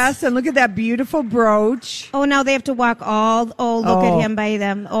dress. And look at that beautiful brooch. Oh, now they have to walk look at him by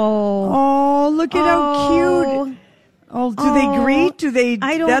them. Oh, look at how cute. Oh, do they greet? Do they?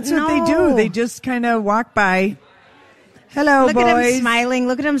 I don't That's know. what they do. They just kind of walk by. Hello, boys.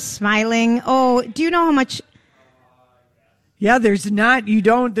 Look at him smiling. Oh, do you know how much... Yeah, there's no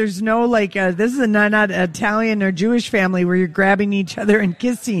like, this is not Italian or Jewish family where you're grabbing each other and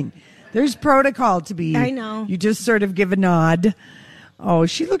kissing. There's protocol to be. I know. You just sort of give a nod. Oh,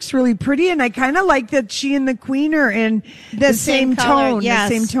 she looks really pretty. And I kind of like that she and the queen are in the same tone, the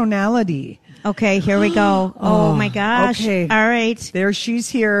same tonality. Okay, here we go. Oh my gosh. Okay. All right. There she's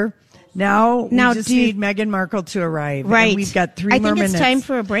here. Now we just need Meghan Markle to arrive. Right. And we've got 3 more minutes. I think it's time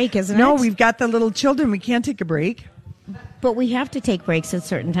for a break, isn't it? No, we've got the little children. We can't take a break. But we have to take breaks at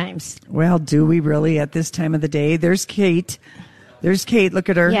certain times. Well, do we really at this time of the day? There's Kate. Look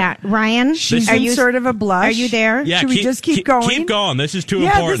at her. Yeah. Ryan, she's in sort of a blush. Are you there? Yeah, Should we just keep going? Keep going. This is too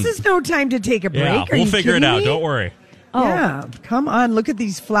important. important. This is no time to take a break. Yeah, we'll figure it out. Don't worry. Oh. Yeah, come on. Look at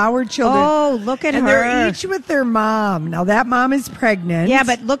these flower children. Oh, look at her. And they're each with their mom. Now, that mom is pregnant. Yeah,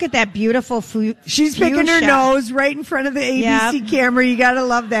 but look at that beautiful She's picking her nose right in front of the ABC camera. You got to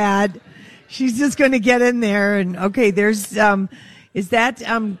love that. She's just going to get in there. And, okay, there's... is that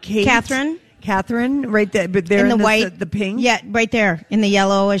Kate? Catherine, right there, but they're in the white, the pink. Yeah, right there in the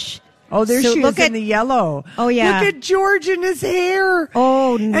yellowish. Oh, there she is in the yellow. Oh yeah, look at George and his hair.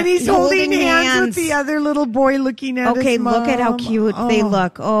 Oh, and he's holding hands with the other little boy looking at his mom. Look at how cute they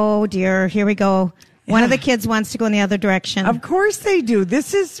look. Oh dear, here we go. One of the kids wants to go in the other direction. Of course they do.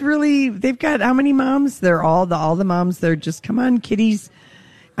 This is really. They've got how many moms? They're all the moms. They're just come on, kiddies.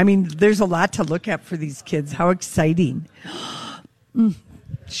 I mean, there's a lot to look at for these kids. How exciting.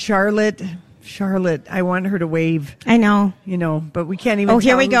 Charlotte, I want her to wave. I know. But we can't even. Oh,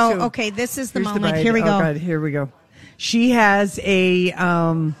 here we go. Okay, this is the moment. Here we go. Oh, God, here we go. She has a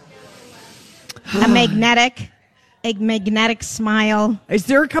magnetic smile. Is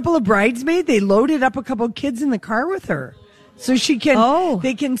there a couple of bridesmaids? They loaded up a couple of kids in the car with her. So she can,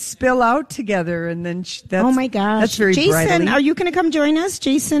 they can spill out together, and then oh my gosh, that's very Jason, bridally. Are you going to come join us,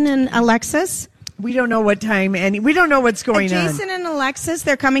 Jason and Alexis? We don't know what time, we don't know what's going on. Jason and Alexis,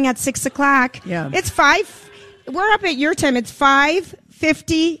 they're coming at 6:00. Yeah, it's 5. We're up at your time. It's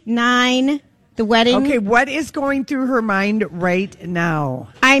 5:59. The wedding. Okay, what is going through her mind right now?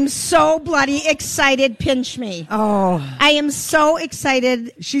 I'm so bloody excited. Pinch me. Oh. I am so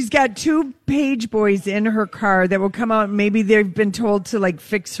excited. She's got 2 page boys in her car that will come out. Maybe they've been told to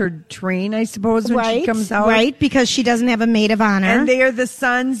fix her train, I suppose, when she comes out. Right, because she doesn't have a maid of honor. And they are the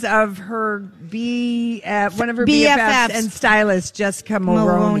sons of her one of her BFFs and stylist, Jessica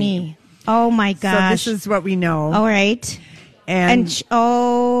Mulroney. Oh my gosh. So this is what we know. All right. And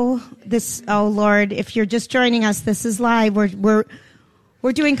oh Lord, if you're just joining us, this is live.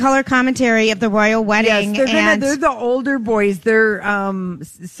 We're doing color commentary of the royal wedding. Yes, they're the older boys. They're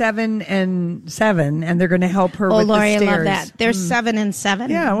 7 and 7, and they're going to help her with Lori, the stairs. I love that. They're 7 and 7.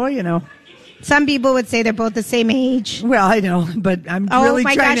 Yeah, well, you know. Some people would say they're both the same age. Well, I know, but I'm really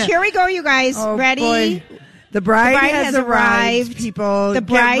trying to... Oh, my gosh. Here we go, you guys. Ready? Boy. The bride has arrived. People, the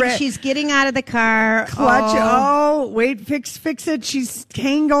bride, she's getting out of the car. Clutch. Wait, fix it. She's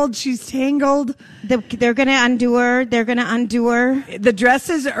tangled. They're going to undo her. The dress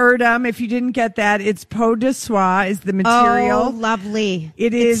is Erdem. If you didn't get that, it's peau de soie is the material. Oh, lovely.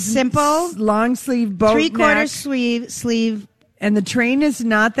 It's simple. Long sleeve, boat 3/4 sleeve. And the train is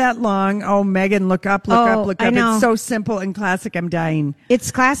not that long. Oh, Megan, look up. I know. It's so simple and classic. I'm dying.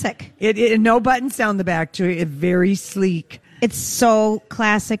 It's classic. It no buttons down the back to it. It's very sleek. It's so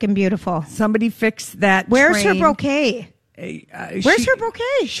classic and beautiful. Somebody fix that. Where's train. her bouquet? Where's her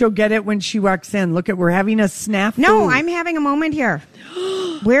bouquet? She'll get it when she walks in. Look, we're having a snafu. No, I'm having a moment here.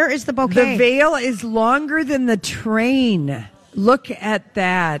 Where is the bouquet? The veil is longer than the train. Look at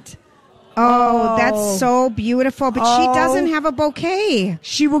that. Oh, that's so beautiful. But she doesn't have a bouquet.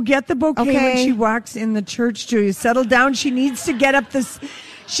 She will get the bouquet when she walks in the church, Julia. Settle down. She needs to get up this.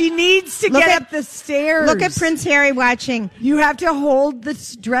 She needs to get up the stairs. Look at Prince Harry watching. You have to hold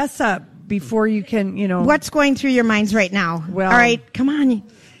this dress up before you can, What's going through your minds right now? Well, all right, come on.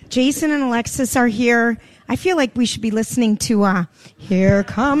 Jason and Alexis are here. I feel like we should be listening to Here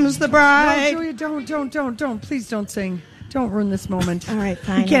Comes the Bride. No, Julia, don't. Please don't sing. Don't ruin this moment. All right,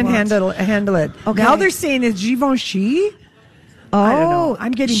 fine. You can't handle it. Okay. Now they're saying it's Givenchy. I don't know.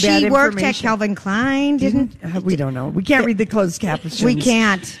 I'm getting bad information. She worked at Calvin Klein, didn't? We don't know. We can't read the closed captions. We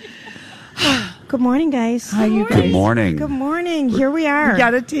can't. Good morning, guys. Hi, you guys. Good morning. Good morning. Here we are. We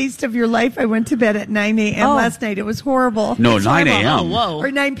got a taste of your life. I went to bed at 9 a.m. last night. It was horrible. No, 9 a.m. Whoa.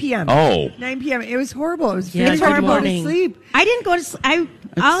 Or 9 p.m. Oh. 9 p.m. It was horrible. It was Yeah, very hard to go to morning. sleep. I didn't go to sleep.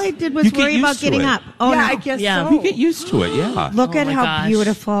 All I did was worry about getting up. Oh, yeah, no. I guess Yeah. so. You get used to it, yeah. Look at my how gosh.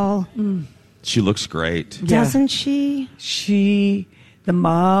 beautiful. She looks great. Doesn't she? The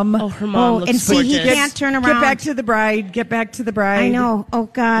mom. Oh, her mom looks and see, gorgeous. he can't turn around. Get back to the bride. I know. Oh,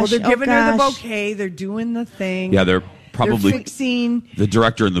 gosh. Well, they're giving her the gosh. bouquet. They're doing the thing. Yeah, they're probably They're fixing. The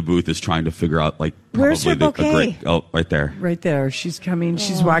director in the booth is trying to figure out, Where's her bouquet? right there. Right there. She's coming.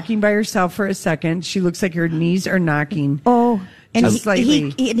 She's walking by herself for a second. She looks like her knees are knocking. Oh, and Just slightly.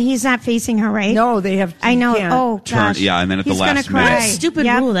 he's not facing her, right? No, they have. I know. Can't. Oh, gosh. Yeah, and then at the He's last gonna cry. minute. Stupid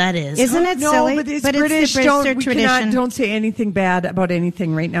rule that is. Isn't it silly? No, but it's British. It's the British tradition. Don't say anything bad about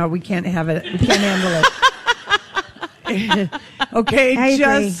anything right now. We can't have it. We can't handle it. Okay,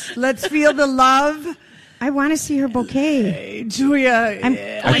 let's feel the love. I want to see her bouquet. Julia,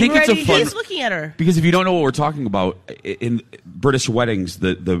 I think it's a fun. He's looking at her. Because if you don't know what we're talking about, in British weddings,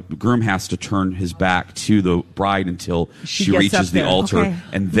 the groom has to turn his back to the bride until she gets reaches up the there. altar, Okay.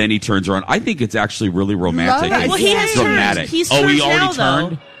 and then he turns around. I think it's actually really romantic Love it. and Well, he has dramatic. turned. He's he turned already now,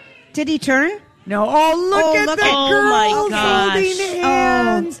 turned. though. Did he turn? no. Oh, look at look the at- Oh, girls my gosh. holding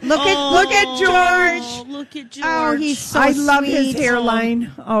hands. Look at George. Oh, look at George. Oh, he's so I sweet. love his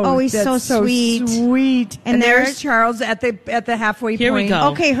hairline. Oh, he's that's so sweet. Sweet. And And there's- there's Charles at the halfway Here we point. go.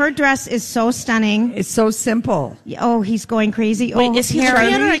 Okay, her dress is so stunning. It's so simple. Oh, he's going crazy. Wait, oh, is he Harry.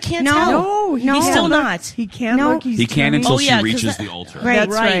 looking at her? I can't no. tell. No, No. He's still not. He can't No. look. He's He can turning. until Oh, yeah, she 'cause reaches that- the altar. Right,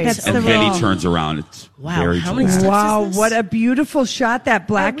 That's right. That's And the then rule. he turns around. It's Wow, very how many dramatic. steps Wow, is this? what a beautiful shot. That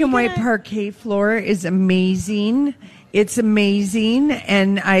black and white parquet floor is amazing. It's amazing.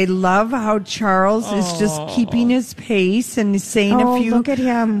 And I love how Charles is just keeping his pace and saying Oh, a few look at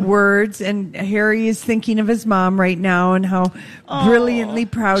him. words. And Harry is thinking of his mom right now and how brilliantly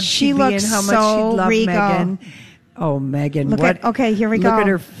proud She she'd be looks and how much so she'd love regal. Megan. Oh, Megan. Look what? at, okay, here we go. Look at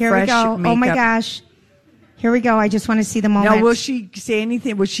her Here fresh we go. makeup. Oh my gosh. Here we go. I just want to see the moment. Now, will she say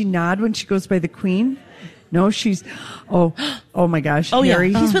anything? Will she nod when she goes by the Queen? No, she's. Oh my gosh. Oh, Harry.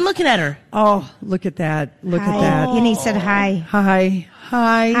 yeah. He's been looking at her. Oh, look at that. Look Hi. at that. And he said hi. Hi.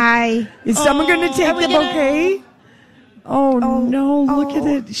 Hi. Hi. Is someone going to take are we the gonna- bouquet? Oh, no, look at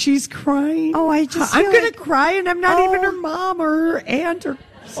oh. it. She's crying. Oh, I just I'm feel going like- to cry, and I'm not Oh. even her mom or her aunt or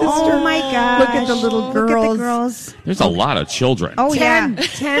sister. Oh my gosh. Look at the little girls. Look at the girls. There's a lot of children. Oh, 10, yeah.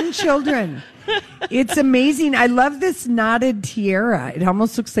 10 children. It's amazing. I love this knotted tiara. It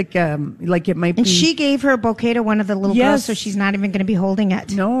almost looks like it might be. And she gave her a bouquet to one of the little girls, Yes. so she's not even going to be holding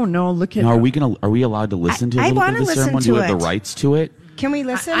it. No, look at Now, are we allowed to listen to a I little wanna bit of the listen ceremony? to Do we have it. the rights to it? Can we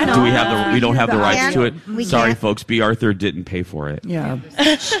listen? I Do don't we have the? We don't have the rights can't. to it. We Sorry, can't. folks. B. Arthur didn't pay for it. Yeah.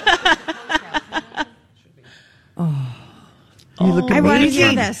 You look I amazing. want to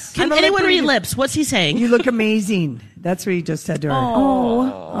hear this. Can anyone read lips? What's he saying? You look amazing. That's what he just said to her.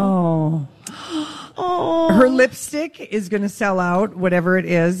 Oh. Her lipstick is going to sell out, whatever it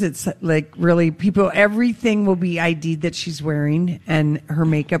is. It's like really everything will be ID'd that she's wearing, and her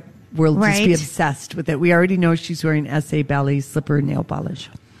makeup will just be obsessed with it. We already know she's wearing SA Ballet slipper and nail polish.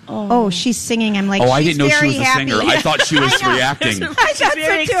 Oh, she's singing. I'm like, I she's didn't know she very was a happy. singer. I thought she was reacting. I thought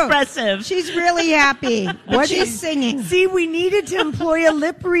very so too. expressive. She's really happy. What she's singing? See, we needed to employ a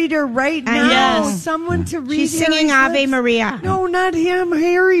lip reader right now. Yes. Someone to read. She's singing Harry's Ave lips. Maria. No, not him.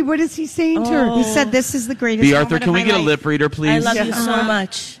 Harry. What is he saying to her? He said, "This is the greatest." B. Arthur, moment can of we my get a life." lip reader, I please? love you so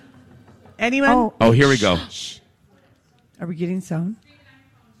much. Anyone? Oh, here we go. Are we getting sound?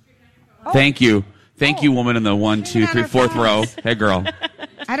 Thank you. Thank you, woman in the 1, 2, 3, 4th row. Hey, girl.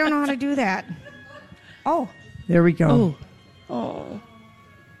 I don't know how to do that. Oh, There we go. Oh.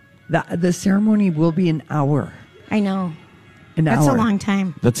 The ceremony will be an hour. I know. An That's hour. a long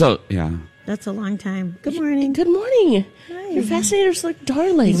time. That's yeah. That's a long time. Good morning. Good morning. Your fascinators look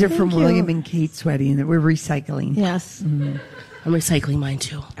darling. These are from Thank you. William and Kate's wedding that we're recycling. Yes. I'm recycling mine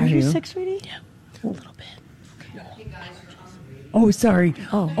too. Are you sick, sweetie? Yeah. A little bit. Oh, sorry.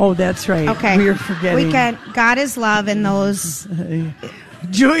 Oh, that's right. Okay. We were forgetting. We got God is love in those.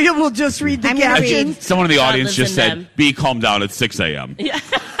 Julia will just read the I'm gonna caption. read. Someone in the God audience lives just in said, them. "Be calm down at 6 a.m.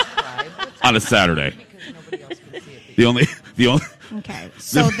 on a Saturday." The only Okay.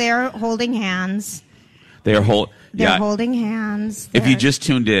 So they're holding hands. they're They're holding hands. If you They're- just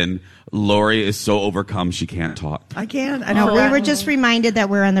tuned in, Lori is so overcome she can't talk. I can't. I No, know. we were just reminded that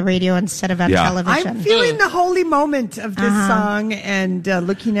we're on the radio instead of on Yeah. television. I'm feeling the holy moment of this song and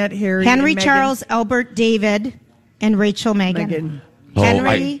looking at Harry. Henry and Meghan. Charles, Albert David, and Rachel Meghan. Meghan.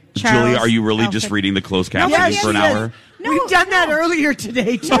 Henry Charles. Julia, are you really just Alfred. reading the closed captions Yes, for an yes. hour? No, We've done that earlier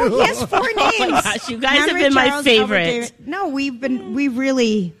today too. No, he has 4 names. Oh my gosh, you guys Henry have been my Charles, favorite. Albert David. No, we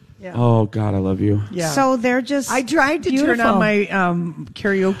really. Oh God, I love you. Yeah. So they're just. I tried to turn beautiful. on my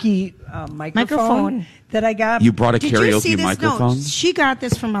karaoke microphone that I got. You brought a Did you see karaoke this? microphone? No, she got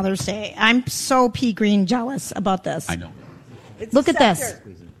this for Mother's Day. I'm so pea green jealous about this. I know. Look at this.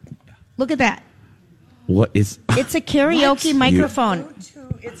 Look at that. What is? It's a karaoke microphone.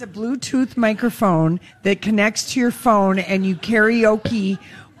 It's a Bluetooth microphone that connects to your phone, and you karaoke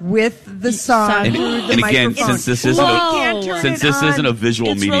with the song And, through the and again, microphone. since this isn't Whoa. a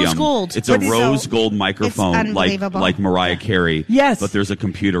visual It's medium, rose gold. it's a What is rose it? gold microphone, like unbelievable. Mariah Carey. Yes. but there's a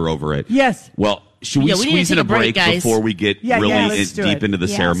computer over it. Yes. Well, should we Yeah, we need to squeeze in take a a break, break guys. before we get Yeah, really let's do deep it. into the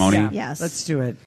Yes. ceremony? Yeah. Yes. Let's do it.